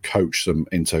Mowbray to coach them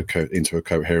into a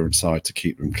coherent side to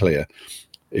keep them clear.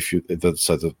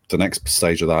 The next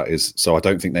stage of that is, so I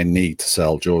don't think they need to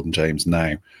sell Jordan James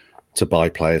now to buy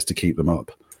players to keep them up.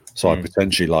 So I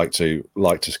potentially like to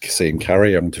see him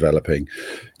carry on developing,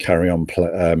 carry on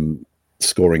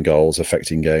scoring goals,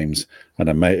 affecting games, and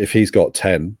if he's got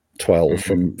 10, 12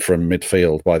 from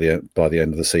midfield by the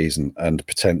end of the season, and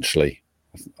potentially,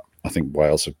 I think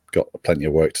Wales have got plenty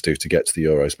of work to do to get to the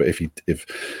Euros. But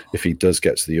if he does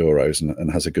get to the Euros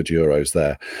and has a good Euros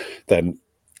there, then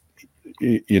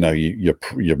you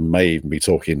may even be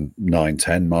talking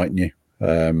 9-10, mightn't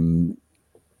you?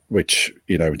 Which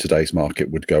in today's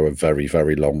market would go a very,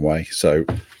 very long way. So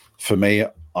for me,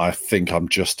 I think I'm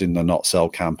just in the not sell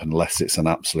camp unless it's an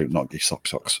absolute knock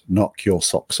your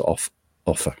socks off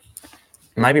offer.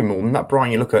 Maybe more than that,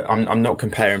 Brian. You look at, I'm not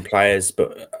comparing players,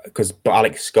 but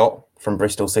Alex Scott from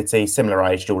Bristol City, similar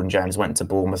age, Jordan James, went to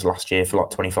Bournemouth last year for like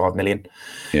 25 million.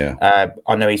 Yeah.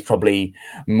 I know he's probably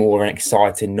more an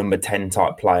exciting number 10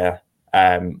 type player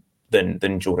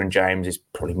than Jordan James. Is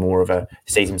probably more of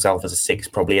sees himself as a 6,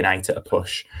 probably an 8 at a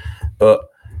push. But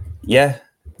yeah,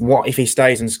 what if he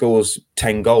stays and scores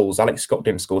 10 goals? Alex Scott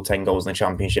didn't score 10 goals in the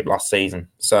Championship last season.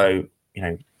 So,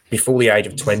 before the age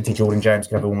of 20, Jordan James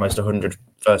can have almost 100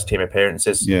 first-team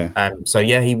appearances. Yeah.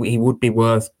 He would be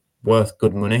worth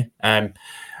good money. I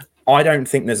don't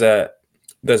think there's a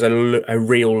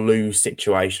real lose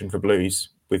situation for Blues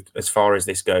with as far as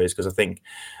this goes, because I think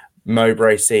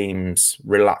Mowbray seems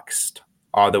relaxed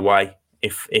either way.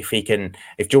 If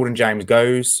Jordan James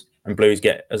goes and Blues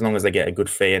get, as long as they get a good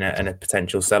fee and a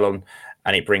potential sell on,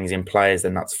 and it brings in players,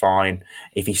 then that's fine.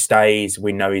 If he stays,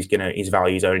 we know his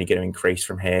value is only going to increase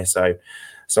from here. So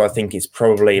I think it's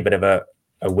probably a bit of a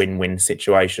win-win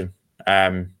situation.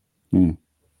 Adam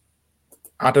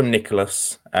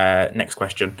Nicholas, next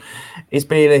question. Is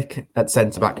Bielik at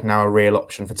centre-back now a real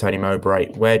option for Tony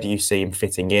Mowbray? Where do you see him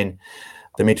fitting in?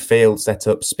 The midfield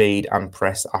setup, speed and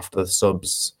press after the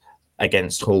subs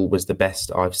against Hull was the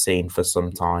best I've seen for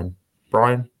some time.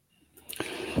 Brian?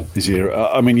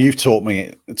 You've taught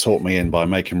me in by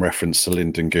making reference to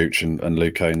Lyndon Gooch and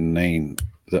Luke O'Neill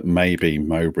that maybe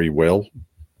Mowbray will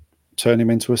turn him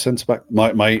into a centre back.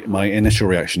 My initial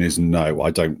reaction is no.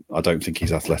 I don't think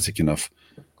he's athletic enough.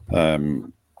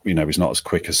 He's not as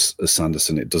quick as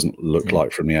Sanderson. It doesn't look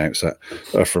like from the outset,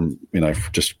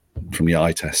 just from the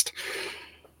eye test.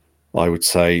 I would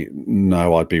say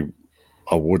no.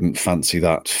 I wouldn't fancy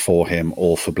that for him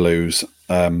or for Blues.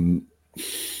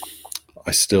 I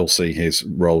still see his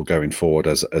role going forward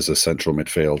as a central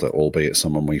midfielder, albeit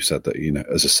someone we've said that,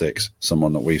 as a 6,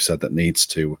 someone that we've said that needs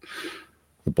the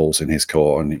ball's in his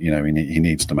court, and he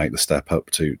needs to make the step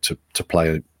up to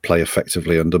play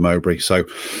effectively under Mowbray. So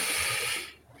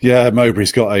yeah,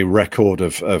 Mowbray's got a record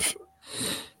of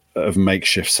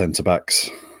makeshift centre backs.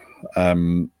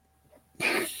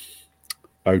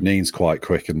 O'Neill's quite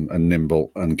quick and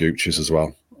nimble, and Gooch's as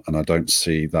well. And I don't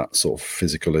see that sort of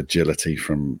physical agility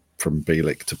from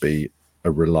Bielik to be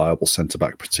a reliable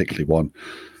centre-back, particularly one,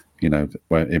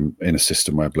 where in a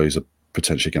system where Blues are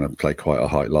potentially going to play quite a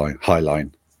high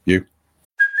line. You?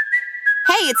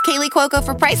 Hey, it's Kaylee Cuoco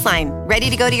for Priceline. Ready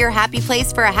to go to your happy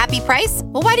place for a happy price?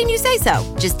 Well, why didn't you say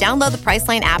so? Just download the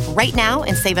Priceline app right now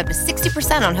and save up to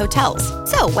 60% on hotels.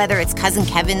 So whether it's Cousin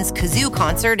Kevin's Kazoo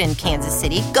Concert in Kansas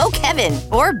City, go Kevin,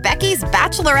 or Becky's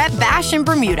Bachelorette Bash in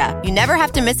Bermuda, you never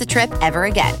have to miss a trip ever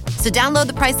again. So download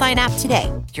the Priceline app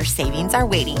today. Your savings are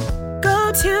waiting.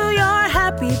 Go to your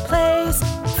happy place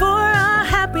for a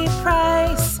happy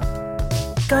price.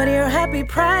 Go to your happy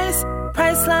price,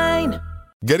 Priceline.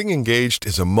 Getting engaged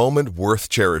is a moment worth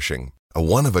cherishing. A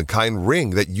one-of-a-kind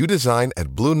ring that you design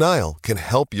at Blue Nile can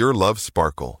help your love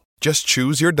sparkle. Just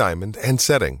choose your diamond and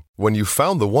setting. When you've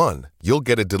found the one, you'll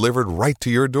get it delivered right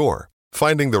to your door.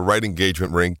 Finding the right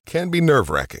engagement ring can be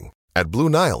nerve-wracking. At Blue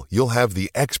Nile, you'll have the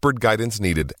expert guidance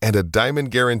needed and a diamond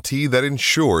guarantee that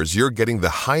ensures you're getting the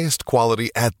highest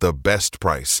quality at the best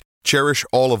price. Cherish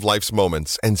all of life's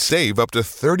moments and save up to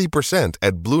 30%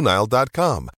 at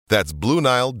BlueNile.com. That's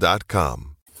BlueNile.com.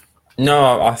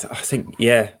 No, I think,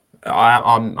 yeah,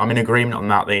 I'm in agreement on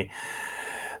that.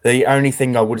 The only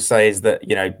thing I would say is that,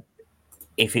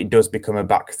 if it does become a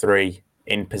back three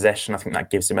in possession, I think that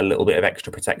gives him a little bit of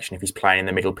extra protection if he's playing in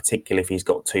the middle, particularly if he's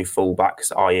got two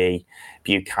fullbacks, i.e.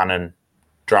 Buchanan,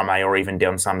 Drame, or even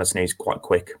Dion Sanderson, who's quite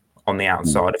quick on the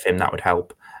outside of him. That would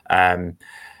help.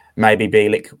 Maybe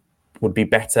Bielik would be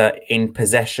better in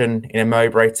possession in a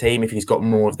Mowbray team if he's got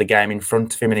more of the game in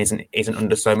front of him and isn't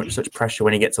under such pressure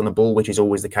when he gets on the ball, which is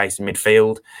always the case in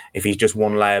midfield. If he's just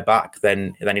one layer back,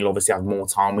 then he'll obviously have more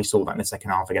time. We saw that in the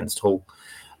second half against Hull.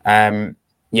 As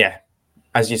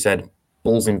you said,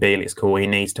 ball's in Bielik's court. He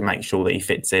needs to make sure that he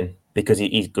fits in because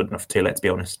he's good enough to, let's be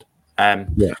honest.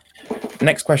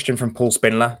 Next question from Paul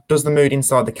Spindler. Does the mood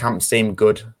inside the camp seem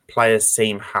good? Players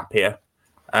seem happier?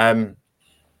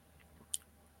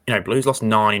 Blues lost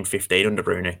 9 in 15 under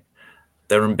Rooney.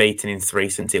 They're unbeaten in 3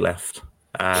 since he left.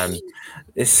 I'm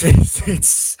not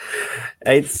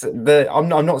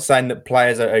saying that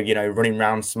players are running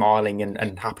around smiling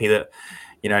and happy that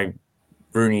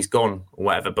Rooney's gone or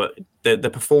whatever, but the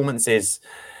performances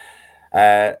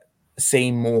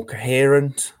seem more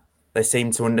coherent. They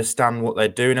seem to understand what they're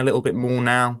doing a little bit more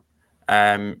now.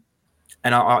 And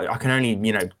I can only,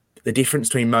 the difference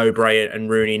between Mowbray and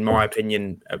Rooney, in my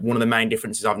opinion, one of the main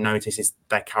differences I've noticed is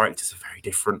their characters are very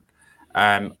different.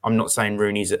 I'm not saying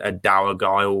Rooney's a dour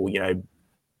guy or,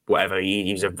 whatever.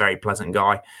 He's a very pleasant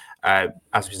guy.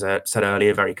 As we said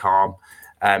earlier, very calm.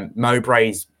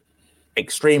 Mowbray's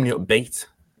extremely upbeat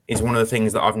is one of the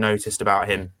things that I've noticed about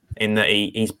him, in that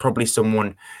he's probably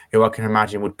someone who I can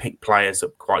imagine would pick players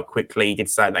up quite quickly. He did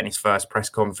say that in his first press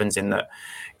conference, in that,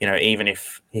 even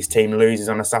if his team loses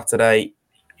on a Saturday,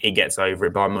 he gets over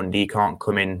it by Monday. He can't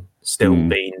come in still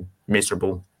being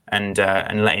miserable and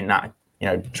letting that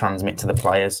transmit to the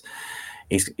players.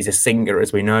 He's a singer,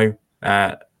 as we know.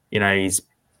 He's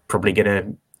probably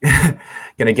gonna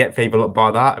get people up by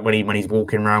that when he's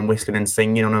walking around whistling and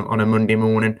singing on a Monday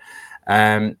morning.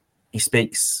 He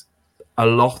speaks a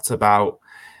lot about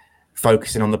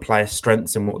focusing on the players'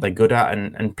 strengths and what they're good at,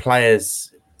 and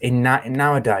players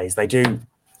nowadays they do.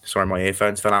 Sorry, my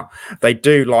earphones fell out. They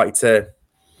do like to.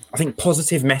 I think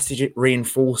positive message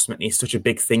reinforcement is such a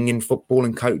big thing in football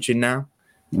and coaching now.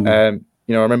 I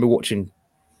remember watching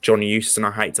John Eustace, and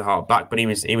I hate to hark back, but he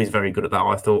was very good at that.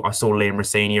 I thought I saw Liam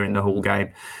Rossini in the Hull game,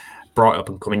 bright up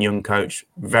and coming young coach,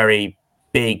 very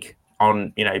big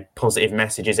on positive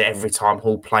messages every time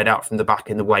Hull played out from the back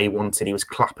in the way he wanted. He was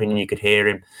clapping and you could hear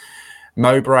him.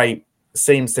 Mowbray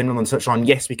seems similar on the touchline.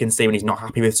 Yes, we can see when he's not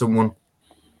happy with someone,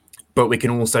 but we can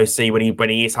also see when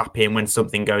he is happy and when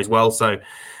something goes well. So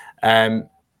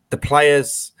the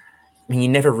players, you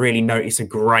never really notice a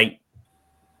great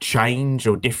change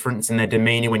or difference in their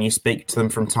demeanour when you speak to them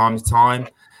from time to time.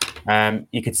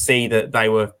 You could see that they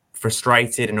were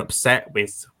frustrated and upset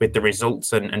with the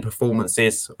results and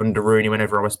performances under Rooney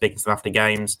whenever I was speaking to them after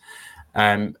games.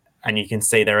 And you can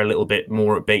see they're a little bit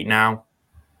more upbeat now.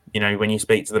 When you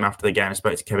speak to them after the game, I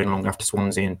spoke to Kevin Long after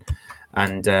Swansea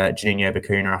and Juninho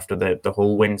Bacuna after the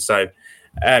Hull win. So,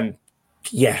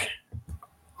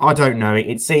 I don't know.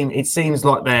 It seems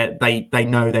like they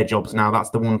know their jobs now. That's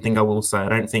the one thing I will say. I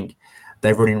don't think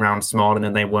they're running around smiling,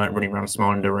 and they weren't running around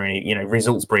smiling under Rooney.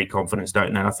 Results breed confidence,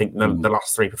 don't they? And I think the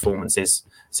last 3 performances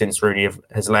since Rooney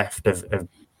has left have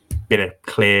been a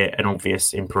clear and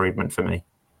obvious improvement for me.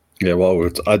 Yeah, well,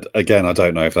 I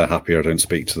don't know if they're happy. I don't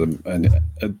speak to them, and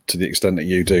to the extent that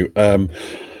you do.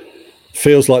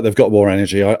 Feels like they've got more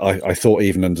energy. I thought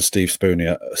even under Steve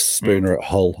Spooner at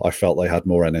Hull, I felt they had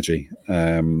more energy.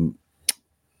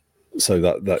 So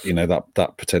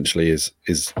that potentially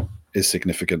is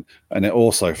significant. And it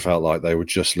also felt like they were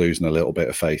just losing a little bit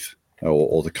of faith,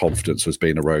 or the confidence was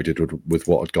being eroded with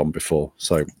what had gone before.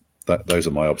 So those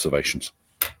are my observations.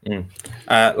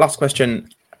 Last question,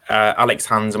 Alex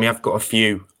Hans, and we have got a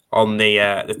few on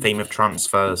the theme of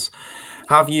transfers.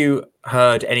 Have you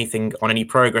heard anything on any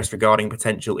progress regarding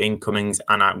potential incomings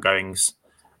and outgoings?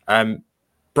 Brian,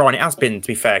 it has been, to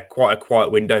be fair, quite a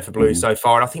quiet window for Blues so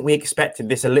far. And I think we expected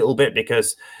this a little bit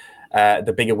because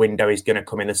the bigger window is going to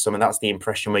come in the summer. That's the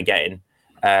impression we're getting.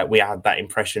 We had that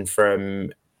impression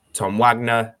from Tom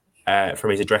Wagner,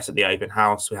 from his address at the open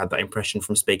house. We had that impression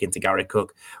from speaking to Gary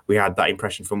Cook. We had that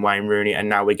impression from Wayne Rooney. And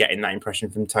now we're getting that impression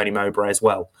from Tony Mowbray as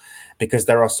well. Because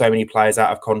there are so many players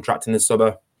out of contract in the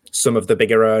summer. Some of the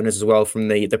bigger earners as well from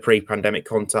the pre-pandemic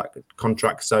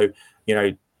contract. So,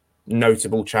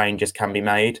 notable changes can be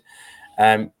made.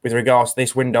 With regards to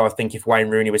this window, I think if Wayne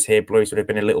Rooney was here, Blues would have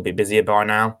been a little bit busier by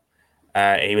now.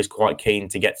 He was quite keen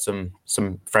to get some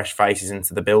fresh faces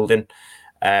into the building.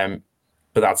 But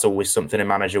that's always something a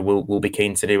manager will be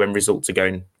keen to do when results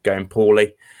are going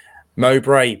poorly.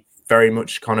 Mowbray very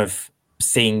much kind of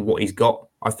seeing what he's got.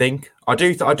 I think I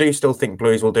do still think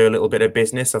Blues will do a little bit of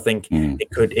business. I think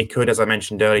it could, as I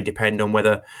mentioned earlier, depend on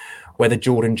whether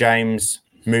Jordan James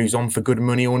moves on for good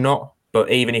money or not. But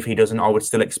even if he doesn't, I would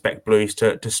still expect Blues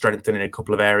to strengthen in a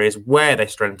couple of areas. Where they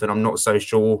strengthen, I'm not so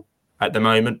sure at the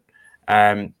moment.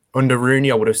 Under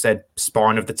Rooney, I would have said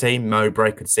spine of the team.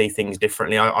 Mowbray could see things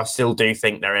differently. I still do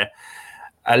think they're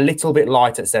a little bit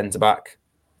light at centre-back.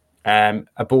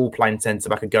 A ball-playing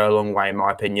centre-back could go a long way, in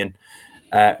my opinion.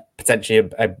 Potentially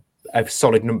a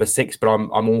solid number 6, but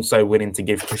I'm also willing to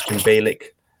give Christian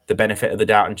Bielik the benefit of the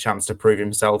doubt and chance to prove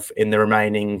himself in the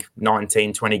remaining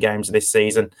 19, 20 games of this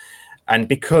season. And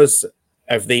because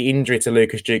of the injury to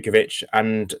Lukas Djukovic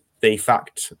and the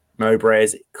fact Mowbray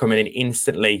has come in and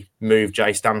instantly moved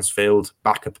Jay Stansfield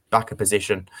back a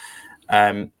position,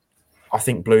 I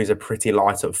think Blues are pretty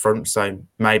light up front. So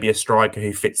maybe a striker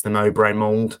who fits the Mowbray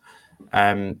mould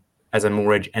as a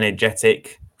more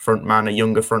energetic front man, a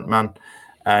younger front man,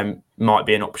 might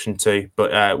be an option too.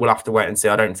 But we'll have to wait and see.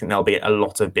 I don't think there'll be a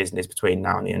lot of business between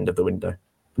now and the end of the window.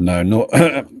 No, not.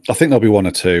 I think there'll be one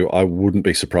or two. I wouldn't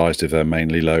be surprised if they're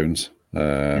mainly loans.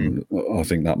 I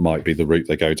think that might be the route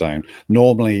they go down.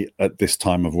 Normally, at this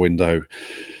time of window,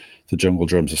 the Jungle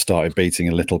Drums have started beating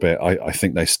a little bit. I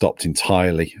think they stopped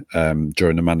entirely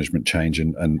during the management change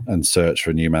and search for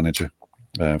a new manager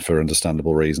for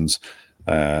understandable reasons.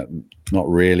 Not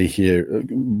really here.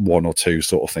 One or two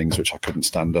sort of things which I couldn't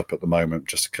stand up at the moment.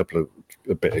 Just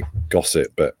a bit of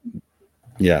gossip, but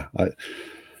yeah,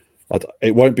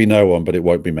 it won't be no one, but it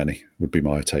won't be many. Would be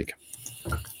my take.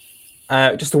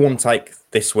 Just a one take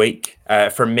this week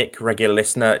from Mick, regular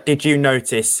listener. Did you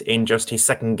notice in just his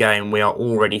second game, we are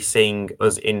already seeing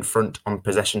us in front on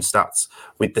possession stats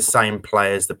with the same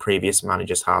players the previous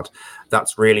managers had?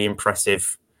 That's really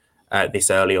impressive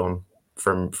this early on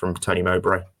from Tony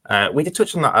Mowbray. We did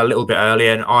touch on that a little bit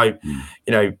earlier, and I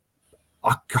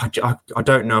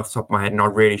don't know off the top of my head, and I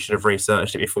really should have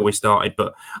researched it before we started,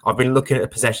 but I've been looking at the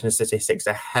possession statistics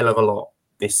a hell of a lot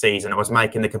this season. I was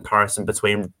making the comparison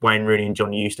between Wayne Rooney and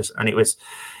John Eustace, and it was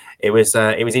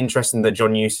interesting that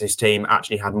John Eustace's team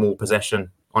actually had more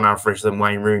possession on average than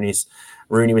Wayne Rooney's.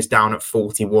 Rooney was down at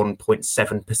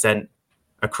 41.7%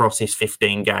 across his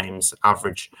 15 games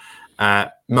average.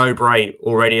 Mowbray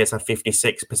already has had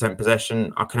 56%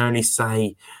 possession. I can only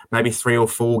say maybe 3 or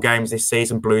 4 games this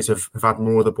season Blues have had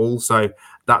more of the ball. So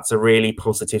that's a really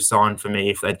positive sign for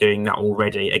me if they're doing that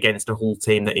already against a Hull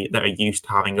team that are used to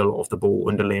having a lot of the ball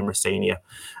under Liam Rosenior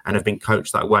and have been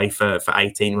coached that way for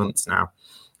 18 months now.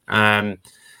 I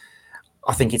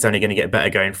think it's only going to get better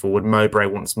going forward. Mowbray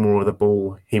wants more of the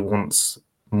ball. He wants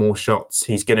more shots.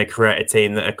 He's going to create a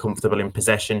team that are comfortable in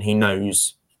possession. He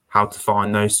knows how to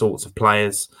find those sorts of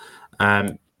players.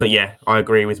 But yeah, I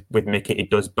agree with Mick. It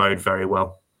does bode very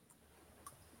well.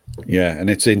 Yeah, and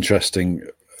it's interesting.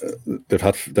 They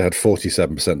had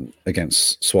 47%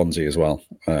 against Swansea as well,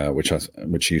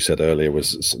 which you said earlier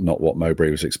was not what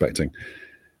Mowbray was expecting.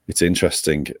 It's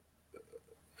interesting,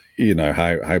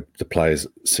 how the players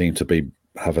seem to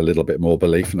have a little bit more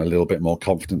belief and a little bit more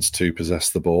confidence to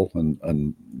possess the ball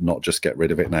and not just get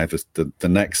rid of it. Now the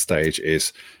next stage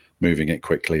is moving it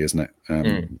quickly, isn't it?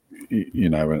 And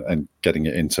getting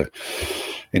it into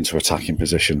attacking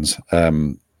positions.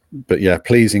 But yeah,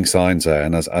 pleasing signs there.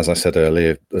 And as I said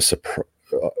earlier,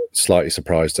 slightly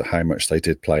surprised at how much they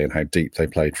did play and how deep they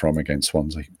played from against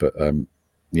Swansea. But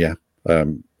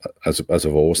as I've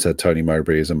always said, Tony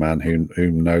Mowbray is a man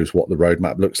who knows what the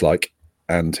roadmap looks like,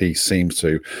 and he seems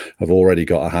to have already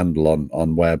got a handle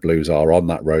on where Blues are on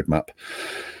that roadmap,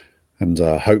 and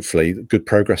hopefully good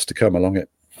progress to come along it.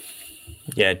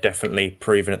 Yeah, definitely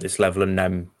proven at this level, and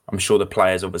I'm sure the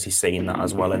players obviously seen that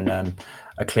as well, and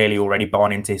are clearly already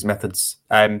buying into his methods.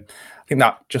 I think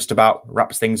that just about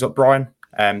wraps things up, Brian.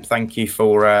 Thank you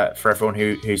for everyone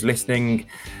who's listening.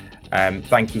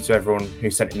 Thank you to everyone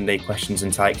who sent in the questions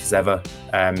and takes as ever.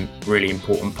 Really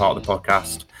important part of the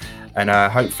podcast, and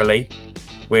hopefully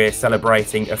we're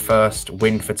celebrating a first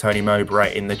win for Tony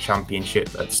Mowbray in the Championship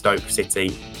at Stoke City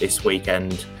this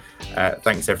weekend.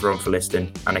 Thanks everyone for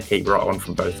listening, and a keep right on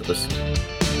from both of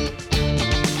us.